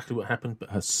remember exactly what happened, but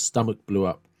her stomach blew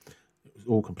up. It was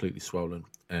all completely swollen,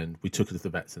 and we took her to the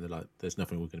vets, and they're like, "There's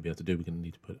nothing we're going to be able to do. We're going to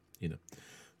need to put it,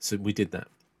 So we did that,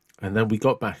 and then we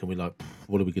got back, and we're like,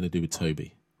 "What are we going to do with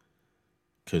Toby?"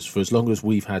 Because for as long as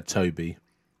we've had Toby,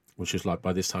 which was like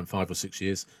by this time 5 or 6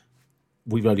 years,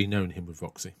 we've only known him with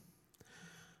Roxy.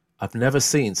 I've never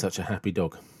seen such a happy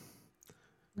dog.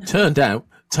 Turned out,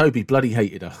 Toby bloody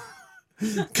hated her.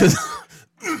 Because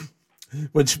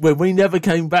when we never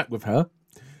came back with her,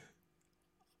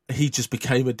 he just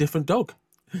became a different dog.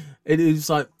 It is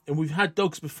like, and we've had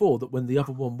dogs before that when the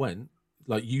other one went,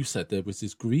 like you said, there was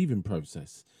this grieving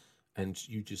process, and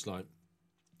you just like,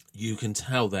 you can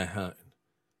tell they're hurting.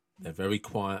 They're very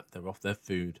quiet. They're off their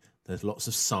food. There's lots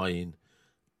of sighing,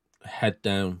 head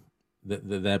down.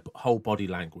 Their whole body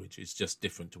language is just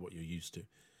different to what you're used to,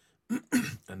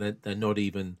 and they're not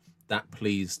even that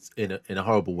pleased in a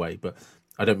horrible way. But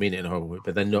I don't mean it in a horrible way.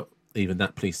 But they're not even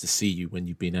that pleased to see you when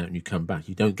you've been out and you come back.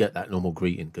 You don't get that normal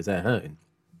greeting because they're hurting.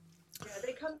 Yeah,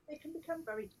 they can become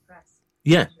very depressed.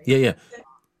 Yeah, actually. yeah.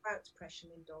 About depression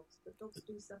in dogs, but dogs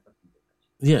do suffer from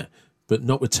depression. Yeah, but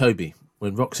not with Toby.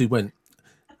 When Roxy went,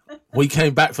 we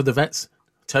came back for the vets.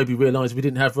 Toby realised we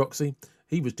didn't have Roxy.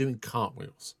 He was doing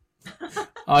cartwheels.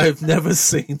 I have never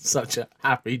seen such a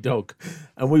happy dog.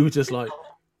 And we were just like,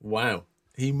 wow,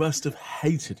 he must have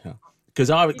hated her. Because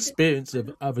our experience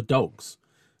of other dogs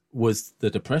was the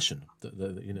depression.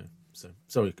 So,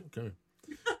 sorry, go on.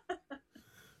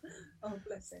 Oh,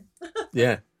 bless him.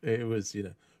 Yeah, it was,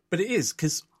 But it is,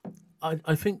 because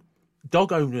I think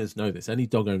dog owners know this. Any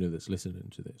dog owner that's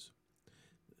listening to this,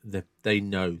 they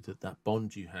know that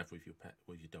bond you have with your pet,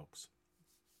 with your dogs,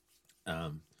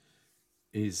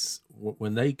 is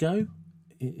when they go,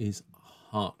 it is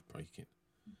heartbreaking,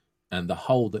 and the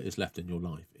hole that is left in your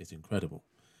life is incredible.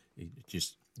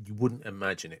 You wouldn't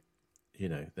imagine it,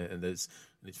 and it's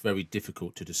very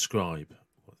difficult to describe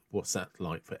what's that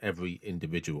like for every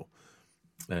individual,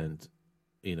 and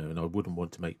and I wouldn't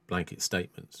want to make blanket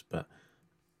statements, but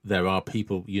there are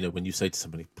people, when you say to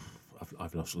somebody,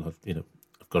 I've lost a lot, I've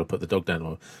got to put the dog down,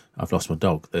 or I've lost my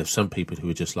dog. There's some people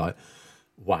who are just like,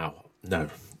 wow, no,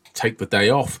 take the day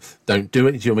off, don't do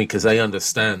it. Do you know what I mean? Because they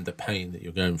understand the pain that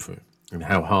you're going through and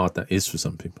how hard that is for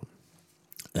some people.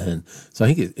 And so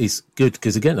I think it's good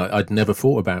because, again, I'd never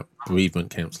thought about bereavement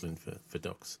counselling for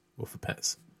dogs or for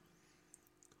pets.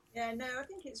 Yeah, no, I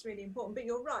think it's really important. But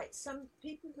you're right. Some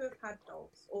people who have had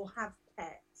dogs or have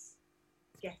pets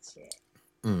get it.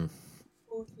 Mm.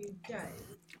 Or who don't,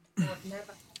 or have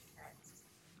never had pets,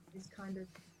 is kind of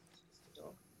just a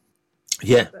dog.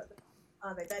 Yeah. But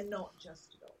are they? They're not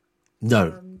just a dog.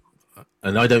 No.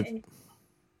 And I don't...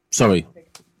 Sorry,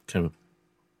 Cameron.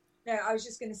 No, I was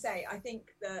just going to say, I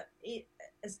think that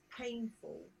as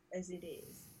painful as it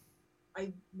is,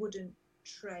 I wouldn't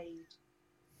trade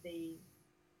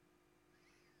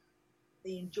the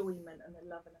enjoyment and the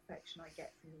love and affection I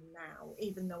get from them now,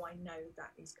 even though I know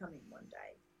that is coming one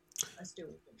day. I still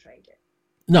wouldn't trade it.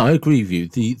 No, I agree with you.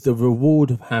 The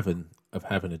reward of having a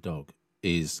dog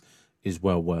is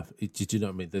well worth it. Do you know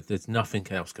what I mean? There's nothing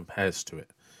else compares to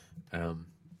it. And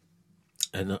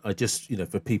I just,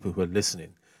 for people who are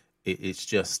listening,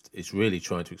 it's really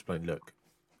trying to explain, look,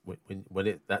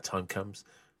 when that time comes,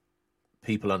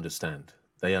 people understand.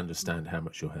 They understand how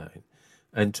much you're hurting.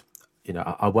 And,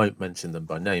 I won't mention them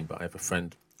by name, but I have a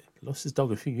friend who lost his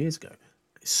dog a few years ago.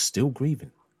 He's still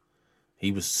grieving.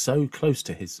 He was so close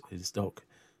to his dog,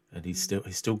 and he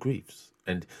still grieves.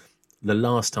 And the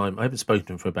last time, I haven't spoken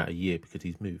to him for about a year because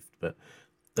he's moved, but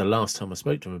the last time I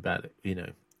spoke to him about it, he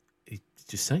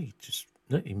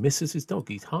misses his dog.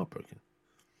 He's heartbroken.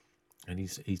 And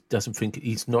he doesn't think,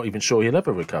 he's not even sure he'll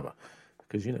ever recover.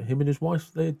 Because, him and his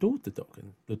wife, they adored the dog.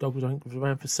 And the dog was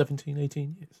around for 17,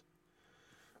 18 years.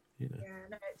 Yeah,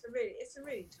 no, it's a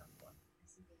really tough one.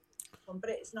 It's a really tough one.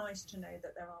 But it's nice to know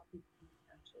that there are people you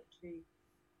can talk to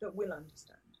that will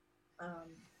understand.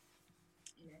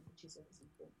 Which is always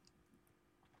important.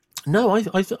 No,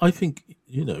 I think,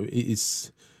 it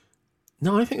is...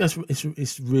 No, I think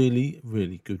it's really,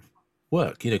 really good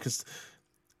work, because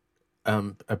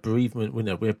a bereavement,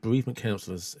 we have bereavement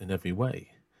counsellors in every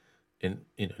way. in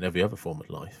in every other form of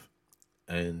life.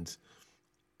 And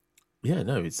yeah,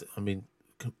 no, it's, I mean,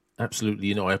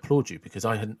 absolutely, I applaud you, because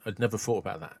I'd never thought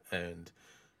about that. And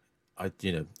I,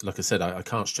 like I said, I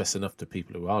can't stress enough to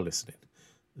people who are listening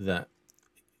that,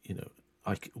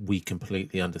 we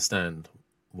completely understand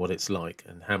what it's like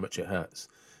and how much it hurts.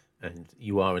 And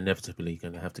you are inevitably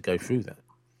going to have to go through that.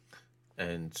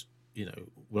 And,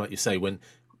 like you say, when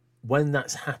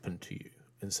that's happened to you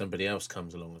and somebody else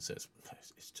comes along and says,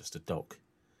 it's just a dog,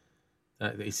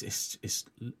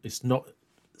 it's not,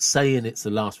 saying it's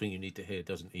the last thing you need to hear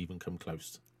doesn't even come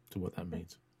close to what that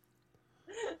means.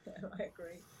 I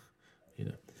agree.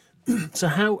 So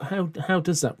how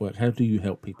does that work? How do you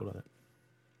help people on it?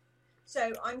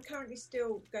 So I'm currently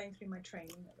still going through my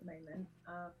training at the moment.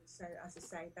 So as I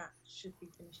say, that should be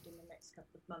finished in the next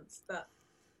couple of months. But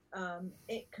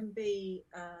it can be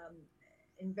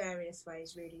in various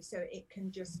ways, really. So it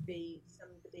can just be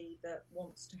somebody that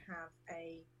wants to have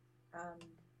a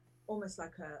almost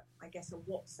like a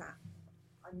WhatsApp.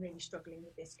 I'm really struggling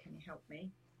with this. Can you help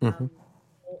me? Mm-hmm.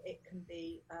 Or it can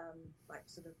be like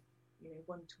sort of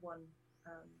one-to-one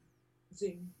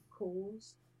Zoom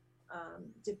calls,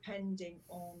 depending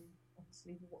on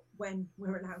obviously when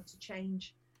we're allowed to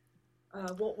change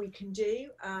what we can do.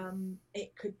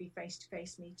 It could be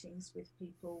face-to-face meetings with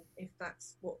people if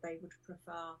that's what they would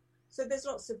prefer. So there's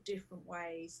lots of different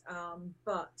ways,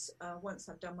 but once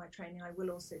I've done my training, I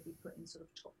will also be putting sort of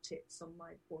top tips on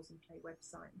my Pause and Play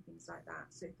website and things like that.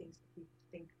 So things for people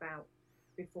to think about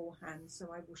beforehand.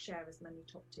 So I will share as many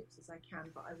top tips as I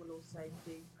can, but I will also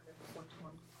do kind of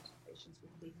one-to-one consultations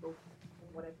with people in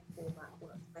whatever format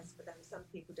works best for them. Some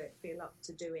people don't feel up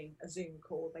to doing a Zoom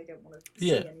call. They don't want to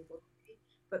see anybody,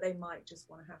 but they might just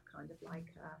want to have kind of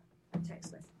like a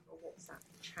text message or WhatsApp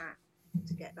chat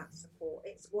to get that support.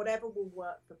 It's whatever will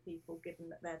work for people, given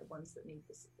that they're the ones that need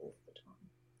the support at the time.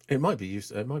 It might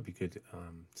be good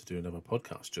to do another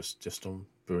podcast just on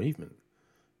bereavement.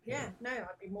 Yeah, no,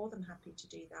 I'd be more than happy to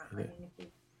do that. Yeah. I mean, if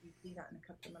we do that in a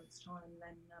couple of months' time,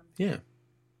 then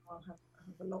I'll have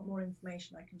a lot more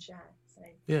information I can share. So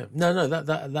yeah, no,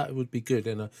 that would be good,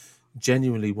 and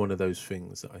genuinely one of those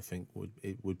things that I think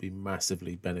would be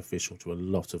massively beneficial to a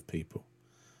lot of people.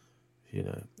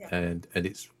 And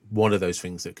it's one of those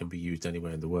things that can be used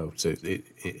anywhere in the world. So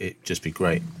it just be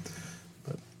great.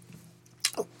 But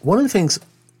one of the things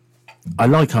I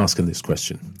like asking this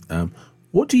question,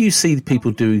 what do you see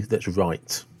people do that's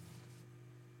right?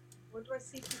 What do I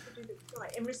see people do that's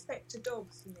right? In respect to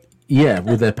dogs, you mean? Yeah,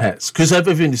 with their pets. Because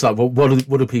everything is like, well,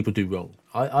 what do people do wrong?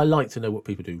 I like to know what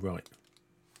people do right.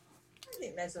 I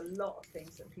think there's a lot of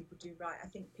things that people do right. I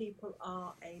think people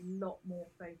are a lot more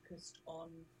focused on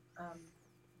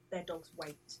their dog's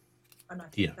weight, and I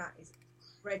think that is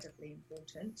incredibly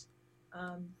important.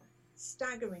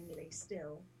 Staggeringly,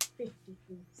 still, 53%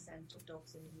 of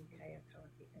dogs in the UK are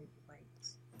currently overweight.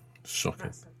 Shocking.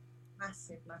 That's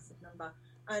a massive number.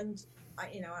 And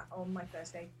on my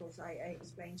first aid course, I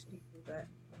explained to people that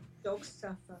dogs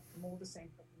suffer from all the same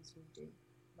problems we do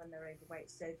when they're overweight.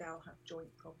 So they'll have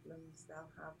joint problems,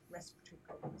 they'll have respiratory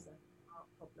problems, they'll have heart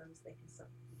problems, they can suffer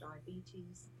from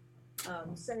diabetes.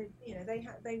 So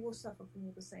they will suffer from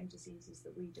all the same diseases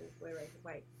that we do if we're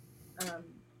overweight.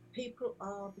 People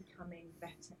are becoming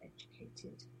better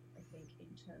educated, I think,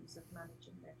 in terms of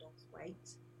managing their dog's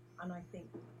weight, and I think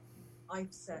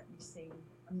I've certainly seen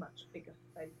a much bigger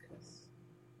focus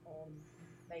on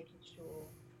making sure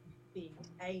we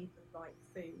feed the right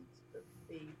foods, but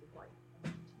B, the right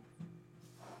quantities.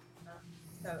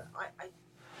 So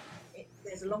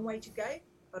there's a long way to go,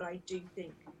 but I do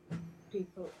think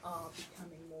people are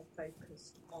becoming more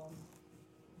focused on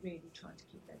really trying to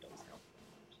keep their dogs healthy,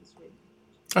 which is really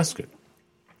good. That's good.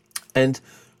 And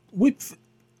with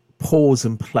Pause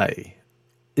and Play,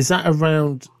 is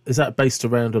that based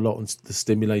around a lot on the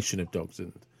stimulation of dogs?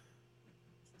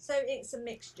 So it's a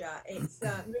mixture. It's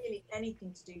really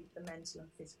anything to do with the mental and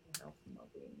physical health and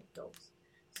well-being of dogs.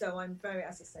 So I'm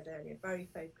as I said earlier, very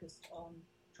focused on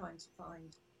trying to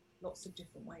find lots of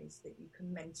different ways that you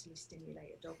can mentally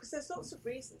stimulate a dog, because there's lots of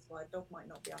reasons why a dog might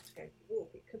not be able to go for a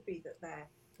walk. It could be that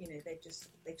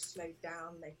they've slowed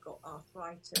down, they've got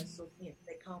arthritis, or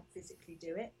they can't physically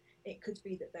do it. It could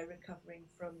be that they're recovering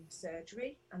from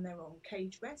surgery and they're on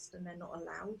cage rest and they're not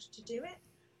allowed to do it.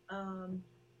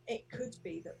 It could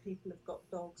be that people have got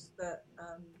dogs that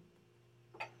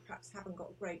perhaps haven't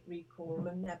got great recall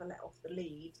and never let off the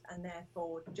lead, and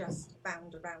therefore just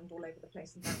bound around all over the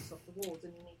place and bounce off the walls,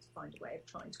 and you need to find a way of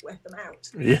trying to wear them out.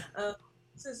 Yeah.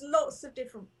 So there's lots of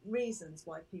different reasons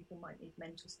why people might need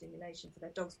mental stimulation for their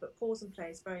dogs, but Pause and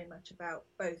Play is very much about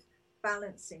both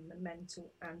balancing the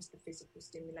mental and the physical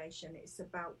stimulation. It's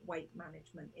about weight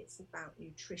management. It's about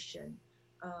nutrition.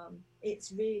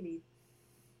 It's really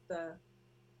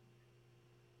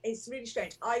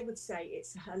strange. I would say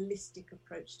it's a holistic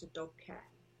approach to dog care.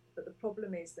 But the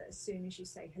problem is that as soon as you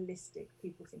say holistic,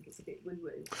 people think it's a bit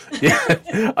woo-woo.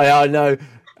 Yeah, I know.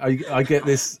 I get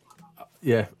this.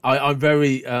 Yeah, I'm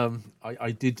very.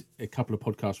 I did a couple of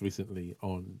podcasts recently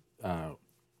on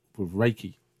with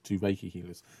Reiki, two Reiki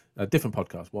healers, different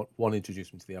podcasts. One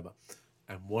introduced me to the other,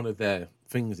 and one of their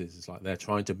things is like they're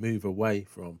trying to move away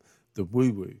from the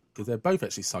woo-woo because they're both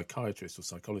actually psychiatrists or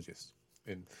psychologists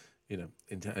in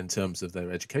terms of their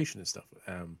education and stuff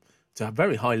to a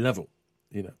very high level.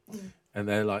 And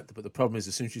they're like, but the problem is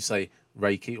as soon as you say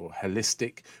Reiki or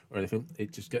holistic or anything,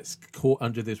 it just gets caught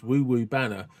under this woo-woo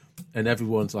banner and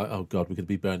everyone's like, oh God, we're going to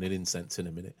be burning incense in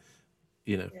a minute,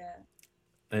 Yeah.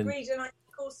 And agreed. And I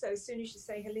think also as soon as you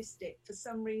say holistic, for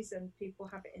some reason people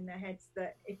have it in their heads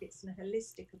that if it's a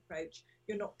holistic approach,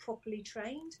 you're not properly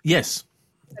trained. Yes.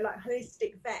 So like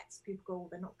holistic vets, people go, oh,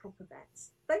 they're not proper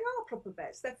vets. They are proper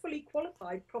vets. They're fully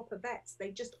qualified proper vets.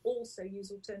 They just also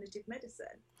use alternative medicine.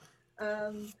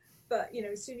 But,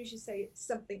 as soon as you say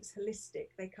something's holistic,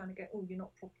 they kind of go, oh, you're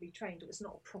not properly trained or it's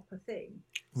not a proper thing.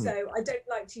 So I don't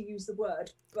like to use the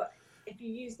word, but if you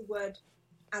use the word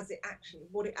as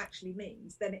what it actually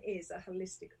means, then it is a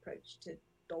holistic approach to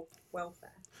dog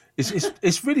welfare.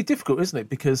 It's really difficult, isn't it?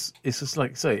 Because it's just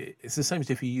like, say, it's the same as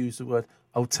if you use the word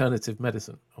alternative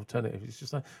medicine. Alternative, it's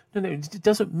just like, no, it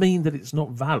doesn't mean that it's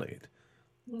not valid.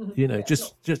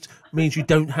 Just means you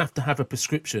don't have to have a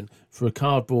prescription for a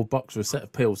cardboard box or a set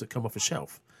of pills that come off a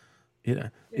shelf.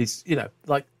 It's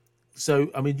like,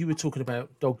 so. I mean, you were talking about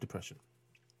dog depression.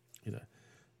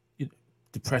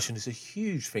 Depression is a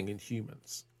huge thing in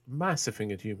humans, massive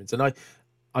thing in humans, and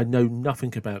I know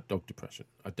nothing about dog depression.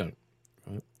 I don't.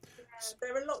 Right?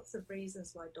 There are lots of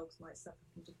reasons why dogs might suffer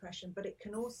from depression, but it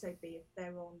can also be if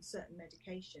they're on certain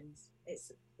medications.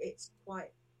 It's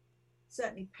quite.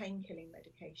 Certainly painkilling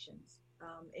medications.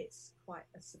 It's quite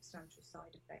a substantial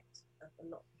side effect of a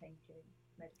lot of painkilling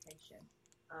medication,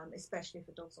 especially if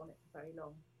a dog's on it for very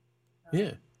long.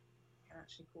 It can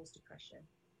actually cause depression.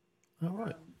 All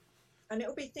right. And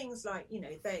it'll be things like,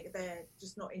 they're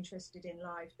just not interested in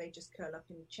life. They just curl up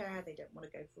in the chair. They don't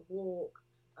want to go for a walk.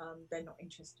 They're not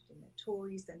interested in their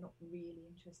toys. They're not really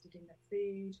interested in their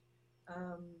food.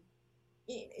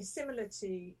 It's similar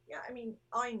to,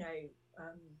 I know,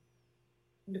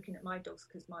 looking at my dogs,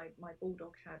 because my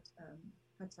bulldog had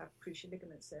to have cruciate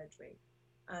ligament surgery,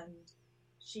 and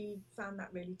she found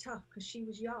that really tough because she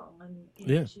was young,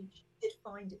 and she did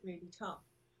find it really tough.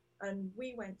 And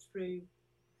we went through,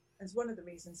 as one of the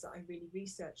reasons that I really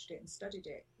researched it and studied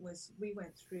it, was we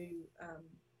went through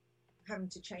having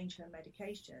to change her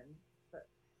medication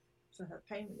for her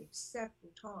pain relief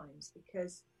several times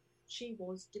because she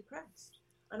was depressed.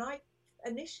 And I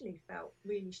initially felt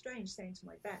really strange saying to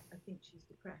my vet, I think she's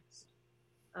depressed,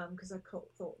 because I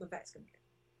thought the vet's going to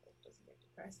doesn't get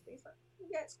depressed. But he's like,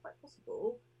 yeah, it's quite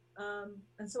possible.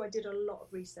 And so I did a lot of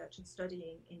research and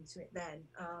studying into it then.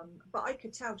 But I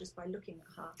could tell just by looking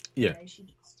at her. Yeah.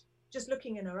 She just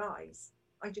looking in her eyes,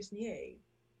 I just knew.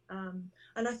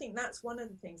 And I think that's one of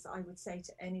the things that I would say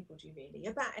to anybody really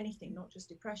about anything, not just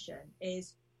depression,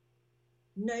 is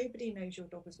nobody knows your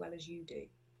dog as well as you do.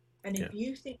 And if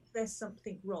you think there's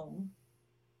something wrong,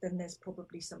 then there's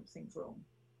probably something wrong.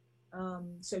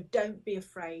 So don't be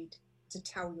afraid to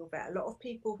tell your vet. A lot of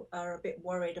people are a bit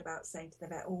worried about saying to the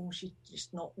vet, oh, she's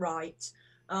just not right,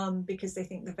 because they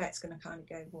think the vet's going to kind of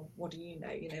go, well, what do you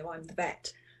know? I'm the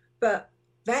vet. But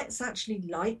vets actually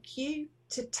like you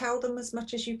to tell them as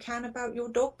much as you can about your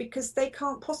dog, because they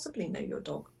can't possibly know your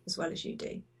dog as well as you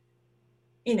do.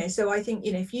 So I think,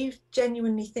 if you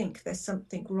genuinely think there's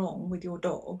something wrong with your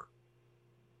dog,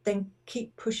 then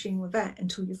keep pushing the vet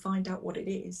until you find out what it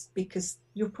is, because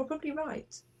you're probably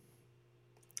right.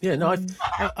 Yeah, no,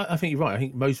 I think you're right. I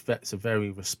think most vets are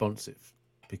very responsive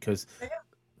because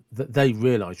they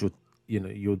realise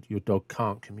your dog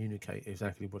can't communicate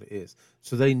exactly what it is,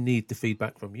 so they need the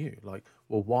feedback from you. Like,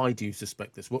 well, why do you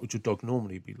suspect this? What would your dog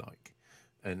normally be like?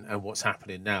 And what's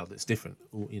happening now that's different?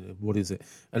 Or, what is it?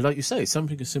 And like you say,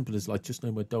 something as simple as like, just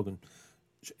know my dog and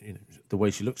the way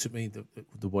she looks at me,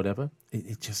 the whatever.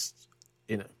 It just,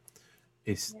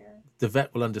 it's the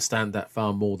vet will understand that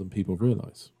far more than people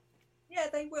realise. Yeah,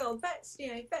 they will. Vets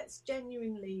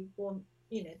genuinely want,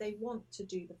 they want to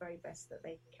do the very best that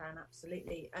they can,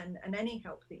 absolutely. And any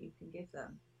help that you can give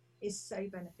them is so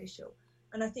beneficial.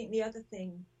 And I think the other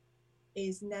thing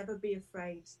is never be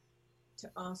afraid to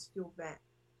ask your vet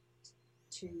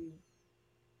to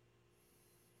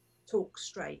talk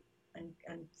straight. and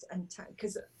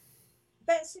because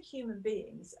vets are human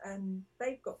beings and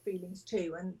they've got feelings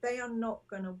too, and they are not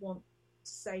going to want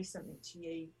to say something to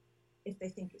you if they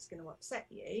think it's going to upset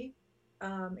you,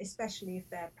 especially if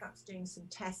they're perhaps doing some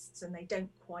tests and they don't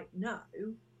quite know.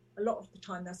 A lot of the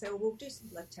time they'll say, oh, we'll do some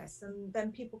blood tests, and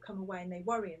then people come away and they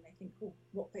worry and they think, oh,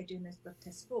 what are they doing those blood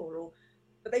tests for?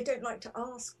 But they don't like to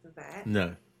ask the vet.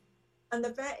 No. And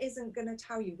the vet isn't going to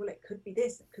tell you, well, it could be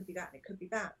this, it could be that, and it could be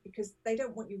that, because they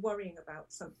don't want you worrying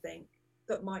about something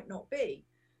that might not be.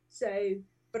 So,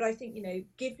 but I think,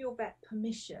 give your vet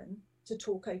permission to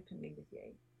talk openly with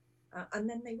you, and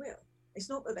then they will. It's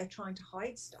not that they're trying to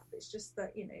hide stuff. It's just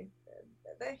that,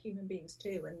 they're human beings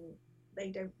too, and they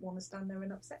don't want to stand there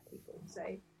and upset people. So,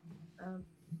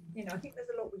 I think there's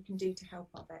a lot we can do to help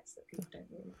our vets that people don't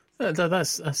really.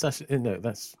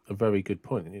 That's a very good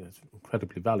point. It's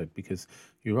incredibly valid, because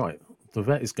you're right. The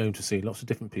vet is going to see lots of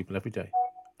different people every day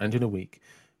and in a week,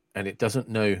 and it doesn't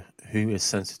know who is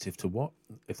sensitive to what.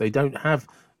 If they don't have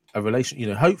a relation,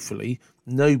 hopefully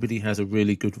nobody has a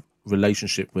really good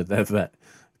relationship with their vet,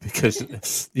 because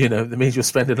that means you're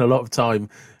spending a lot of time,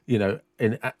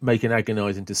 in making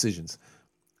agonizing decisions.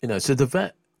 So the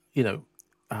vet,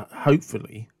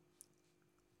 hopefully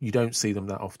you don't see them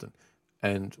that often.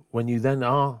 And when you then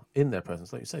are in their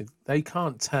presence, like you say, they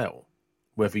can't tell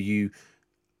whether you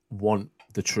want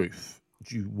the truth.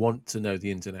 You want to know the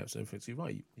ins and outs of everything. So you're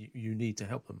right. You need to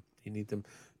help them. You need them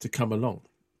to come along.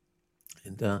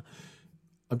 And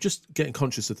I'm just getting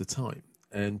conscious of the time.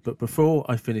 But before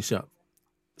I finish up,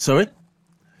 sorry?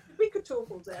 We could talk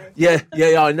all day. Yeah,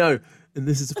 I know. And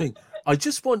this is the thing. I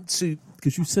just want to,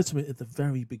 because you said to me at the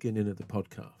very beginning of the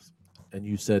podcast, and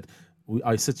you said,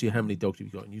 I said to you, how many dogs have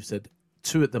you got? And you said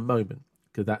 2 at the moment,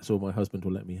 because that's all my husband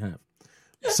will let me have.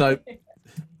 So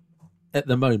at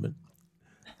the moment.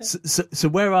 So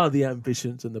where are the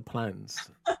ambitions and the plans?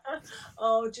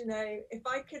 Oh, do you know, if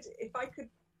I could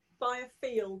buy a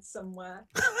field somewhere,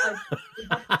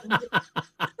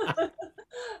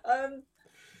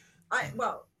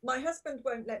 my husband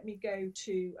won't let me go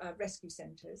to rescue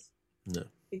centres. No.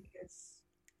 Because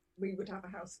we would have a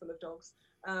house full of dogs.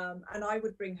 And I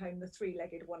would bring home the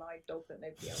 3-legged, one-eyed dog that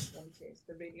nobody else wanted,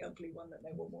 the really ugly one that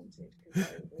no one wanted.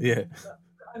 Yeah.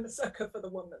 I'm a sucker for the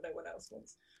one that no one else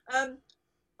wants.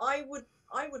 I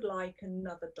would like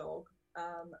another dog,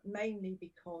 mainly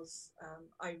because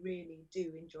I really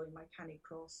do enjoy my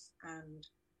Canicross, and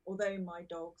although my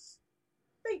dogs,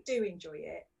 they do enjoy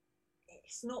it,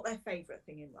 it's not their favourite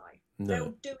thing in life. No.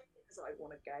 They'll do it because I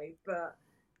want to go, but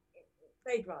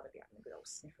they'd rather be having a good old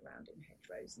sniff around in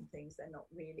hedgerows and things. They're not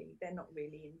really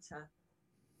into.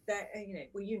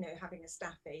 Having a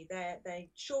staffy, they're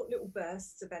short little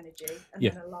bursts of energy, and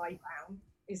then a lie down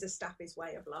is a staffy's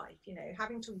way of life.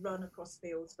 Having to run across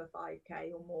fields for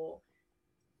 5k or more,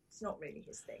 it's not really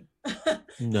his thing.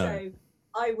 No. So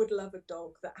I would love a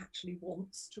dog that actually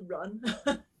wants to run.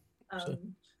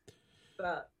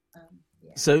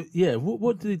 So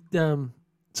what did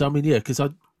because I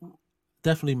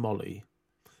definitely Molly,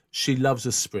 she loves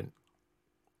a sprint,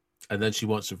 and then she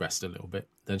wants to rest a little bit,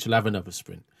 then she'll have another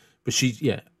sprint, but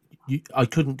I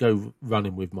couldn't go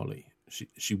running with Molly.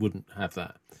 She wouldn't have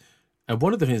that. And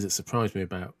one of the things that surprised me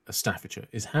about a Staffordshire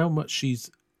is how much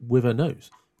she's with her nose.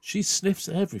 She sniffs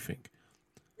everything.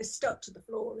 It's stuck to the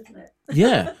floor, isn't it?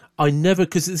 Yeah, I never,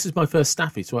 because this is my first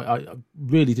Staffy, so I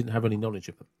really didn't have any knowledge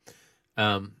of them.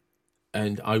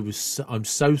 And I'm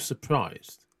so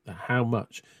surprised at how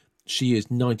much she is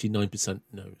 99%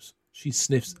 nose. She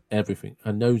sniffs everything.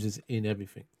 Her nose is in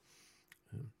everything.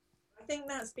 I think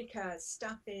that's because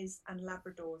Staffies and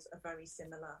Labradors are very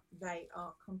similar. They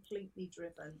are completely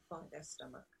driven by their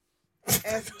stomach.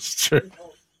 That's true.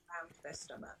 Around their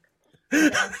stomach.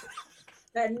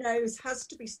 Their nose has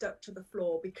to be stuck to the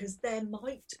floor because there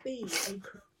might be a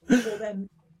crumb or there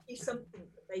might be something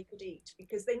that they could eat,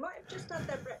 because they might have just had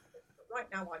their breakfast, but right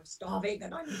now I'm starving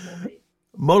and I need more meat.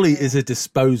 Molly is a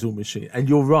disposal machine, and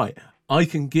you're right. I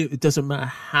can give. It doesn't matter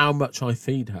how much I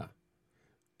feed her.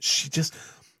 She just,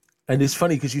 and it's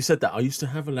funny because you said that. I used to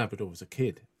have a Labrador as a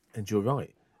kid, and you're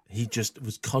right. He just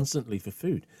was constantly for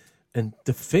food. And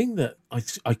the thing that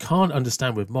I can't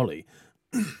understand with Molly,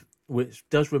 which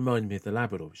does remind me of the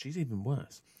Labrador, she's even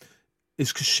worse,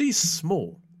 is because she's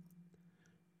small.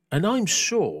 And I'm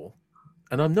sure,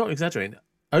 and I'm not exaggerating,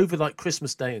 over like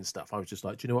Christmas Day and stuff, I was just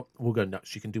like, do you know what? We'll go nuts.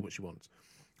 She can do what she wants.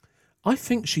 I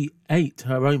think she ate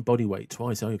her own body weight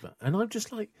twice over. And I'm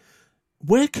just like,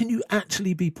 where can you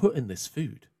actually be putting this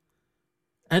food?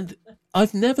 And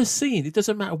I've never seen, it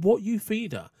doesn't matter what you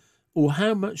feed her or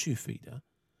how much you feed her,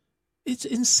 it's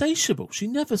insatiable. She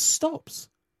never stops.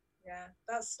 Yeah,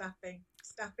 that's Staffy.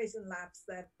 Staffies and Labs,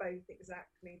 they're both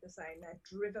exactly the same. They're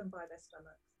driven by their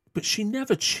stomach. But she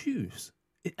never chews.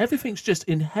 Everything's just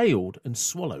inhaled and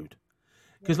swallowed.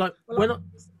 Because Yeah. like Well,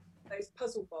 when those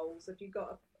puzzle bowls, have you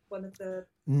got one of the?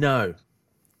 No.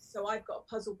 So I've got a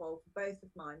puzzle bowl for both of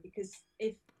mine, because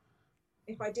if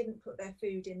I didn't put their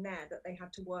food in there, that they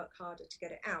had to work harder to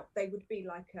get it out, they would be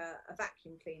like a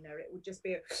vacuum cleaner. It would just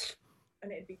be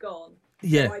and it'd be gone.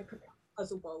 Yeah. So I put it in a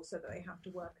puzzle bowl so that they have to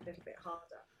work a little bit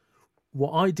harder.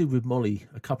 What I do with Molly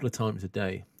a couple of times a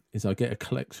day is I get a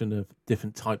collection of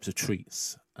different types of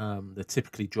treats. They're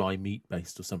typically dry meat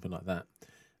based or something like that.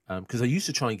 Because I used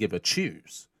to try and give her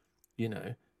chews, you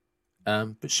know,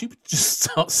 but she would just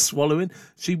start swallowing.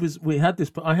 We had this,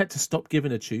 but I had to stop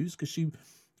giving her chews because she,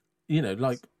 you know,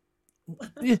 like,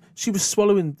 yeah, she was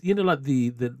swallowing, you know, like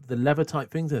the leather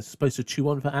type things they're supposed to chew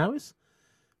on for hours.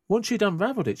 Once she'd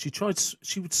unraveled it,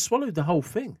 she would swallow the whole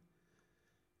thing.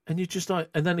 And you're just like,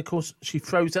 and then of course she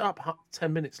throws it up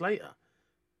 10 minutes later.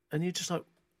 And you're just like,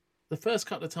 the first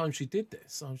couple of times she did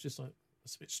this, I was just like,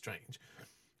 that's a bit strange.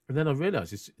 And then I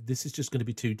realised this is just going to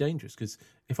be too dangerous, because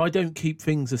if I don't keep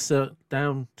things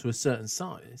down to a certain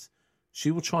size,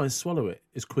 she will try and swallow it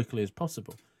as quickly as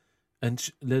possible. And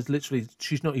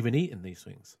she's not even eating these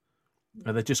things.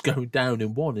 And they're just going down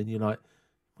in one. And you're like,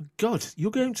 oh God,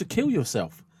 you're going to kill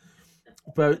yourself.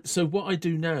 But so what I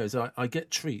do now is I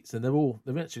get treats, and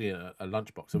they're actually in a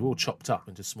lunchbox. They're all chopped up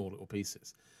into small little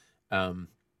pieces. And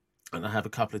I have a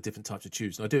couple of different types of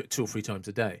chews. And I do it 2 or 3 times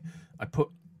a day. I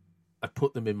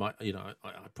put them in my, you know,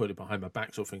 I put it behind my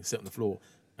back sort of thing, sit on the floor,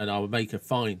 and I will make her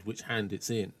find which hand it's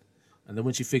in. And then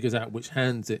when she figures out which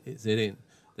hands it's in,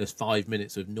 there's 5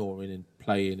 minutes of gnawing and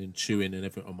playing and chewing and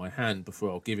everything on my hand before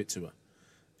I'll give it to her. Do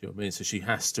you know what I mean? So she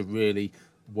has to really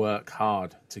work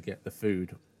hard to get the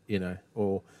food, you know,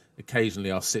 or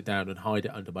occasionally I'll sit down and hide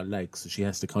it under my legs. So she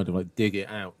has to kind of like dig it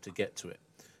out to get to it.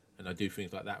 And I do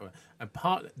things like that. And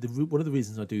one of the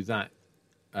reasons I do that,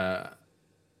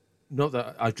 not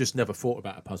that I've just never thought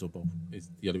about a puzzle ball,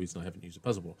 is the other reason I haven't used a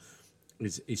puzzle ball,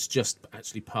 is it's just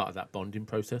actually part of that bonding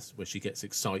process where she gets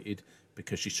excited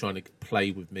because she's trying to play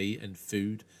with me and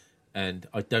food. And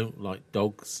I don't like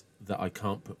dogs that I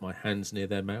can't put my hands near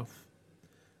their mouth.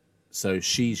 So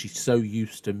she's so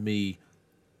used to me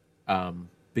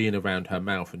being around her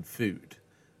mouth and food.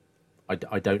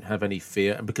 I don't have any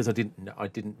fear, and because I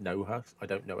didn't know her, I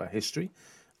don't know her history.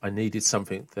 I needed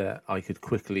something that I could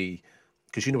quickly,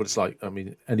 because you know what it's like. I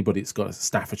mean, anybody that's got a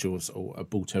Staffordshire or a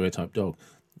Bull Terrier type dog,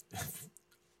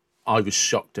 I was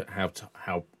shocked at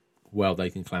how well they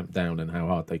can clamp down and how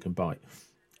hard they can bite.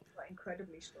 Quite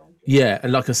incredibly strong. Yeah,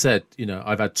 and like I said, you know,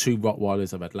 I've had 2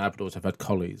 Rottweilers, I've had Labradors, I've had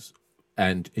Collies,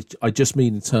 and I just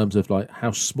mean in terms of like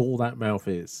how small that mouth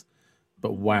is,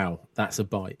 but wow, that's a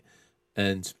bite.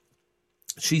 And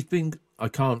I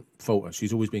can't fault her.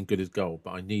 She's always been good as gold,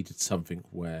 but I needed something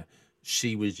where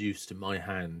she was used to my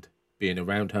hand being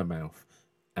around her mouth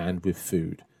and with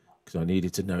food, because I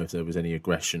needed to know if there was any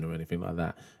aggression or anything like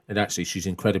that. And actually, she's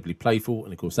incredibly playful.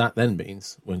 And of course, that then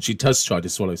means when she does try to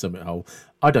swallow something whole,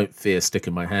 I don't fear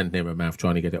sticking my hand near her mouth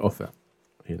trying to get it off her,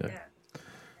 you know.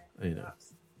 Yeah. You know.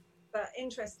 But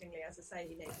interestingly, as I say,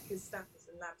 you know, because Staffies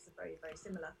and Labs are very, very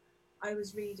similar, I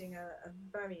was reading a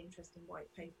very interesting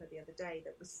white paper the other day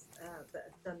that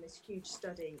had done this huge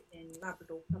study in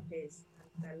Labrador puppies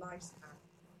and their lifespan,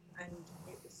 and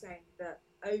it was saying that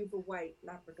overweight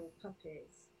Labrador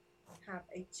puppies have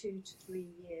a 2 to 3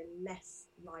 year less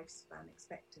lifespan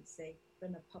expectancy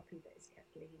than a puppy that is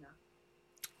kept leaner.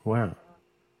 Wow!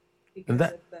 Because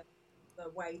of the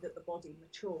way that the body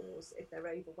matures, if they're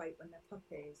overweight when they're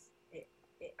puppies,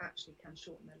 it actually can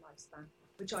shorten their lifespan,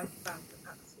 which I found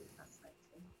absolutely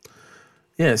fascinating.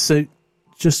 Yeah, so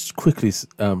just quickly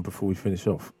before we finish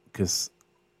off, because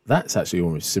that's actually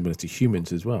almost similar to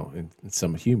humans as well, in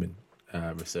some human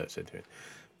research they're doing.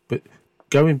 But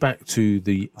going back to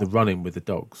the running with the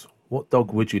dogs, what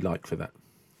dog would you like for that?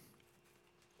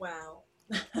 Well,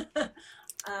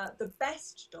 the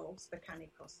best dogs for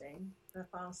canicrossing, the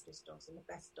fastest dogs and the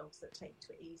best dogs that take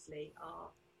to it easily are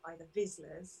either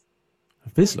Vizslas.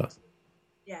 Vizsla?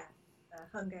 Yeah,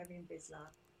 Hungarian Vizsla,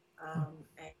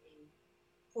 a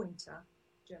pointer,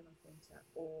 German pointer,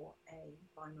 or a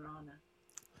Weimaraner.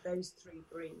 Those 3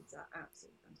 breeds are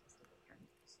absolutely fantastic at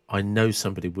canicrossing. I know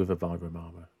somebody with a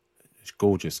Weimaraner. It's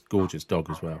gorgeous dog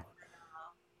as well.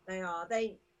 They are.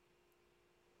 They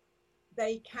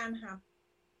can have,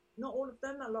 not all of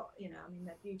them, a lot, you know, I mean,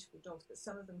 they're beautiful dogs, but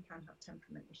some of them can have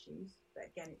temperament issues. But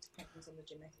again, it depends on the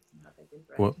genetics and how they've been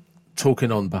bred. Well,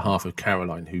 talking on behalf of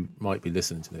Caroline, who might be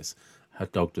listening to this, her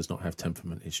dog does not have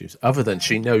temperament issues, other than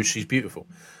she knows she's beautiful.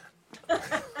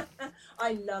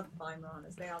 I love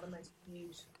Weimaraners. They are the most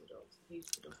beautiful dogs,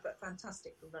 but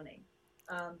fantastic for running.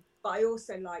 But I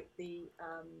also like the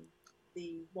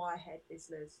wirehead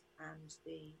Bislers and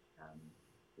the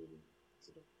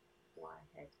sort of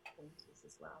wirehead pointers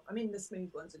as well. I mean, the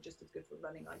smooth ones are just as good for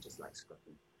running. I just like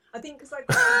scruffy. I think because I've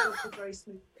got dogs with very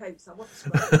smooth coats, I want a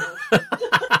scruffy dog.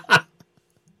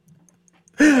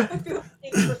 I feel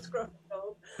like for a scruffy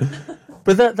dog.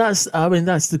 But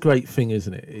that's the great thing,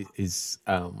 isn't it? It is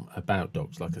about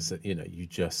dogs. Like I said, you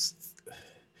just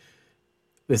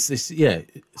there's this. Yeah,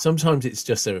 sometimes it's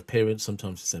just their appearance.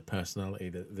 Sometimes it's their personality.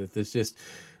 There's just,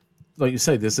 like you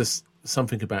say, there's just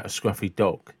something about a scruffy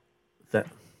dog that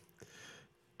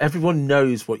everyone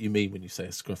knows what you mean when you say a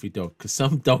scruffy dog. Because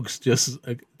some dogs just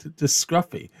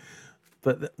scruffy,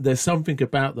 but there's something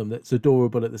about them that's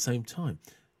adorable at the same time.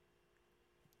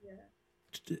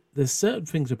 There's certain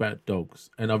things about dogs,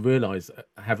 and I realise,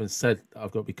 having said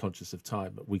I've got to be conscious of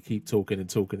time, but we keep talking and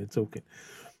talking and talking.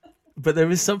 But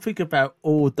there is something about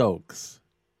all dogs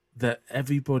that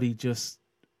everybody just,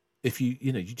 if you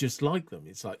just like them.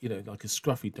 It's like, like a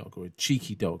scruffy dog or a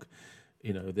cheeky dog.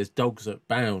 There's dogs that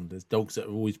bound. There's dogs that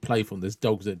are always playful. And there's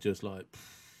dogs that just like,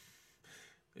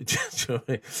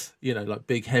 like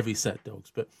big, heavy set dogs.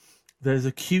 But there's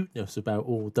a cuteness about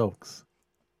all dogs.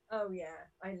 Oh yeah.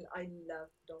 I love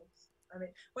dogs. I mean,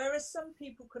 whereas some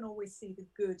people can always see the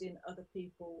good in other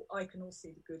people, I can also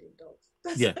see the good in dogs.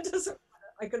 It doesn't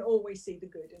matter. I can always see the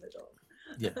good in a dog.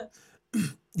 Yeah.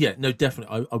 Yeah, no,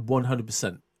 definitely. I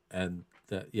 100%. And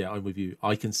that, I'm with you.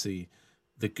 I can see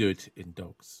the good in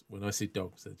dogs. When I see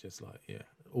dogs, they're just like,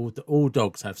 all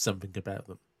dogs have something about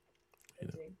them.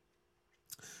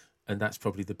 And that's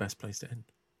probably the best place to end.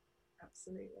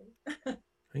 Absolutely.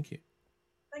 Thank you.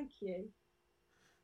 Thank you.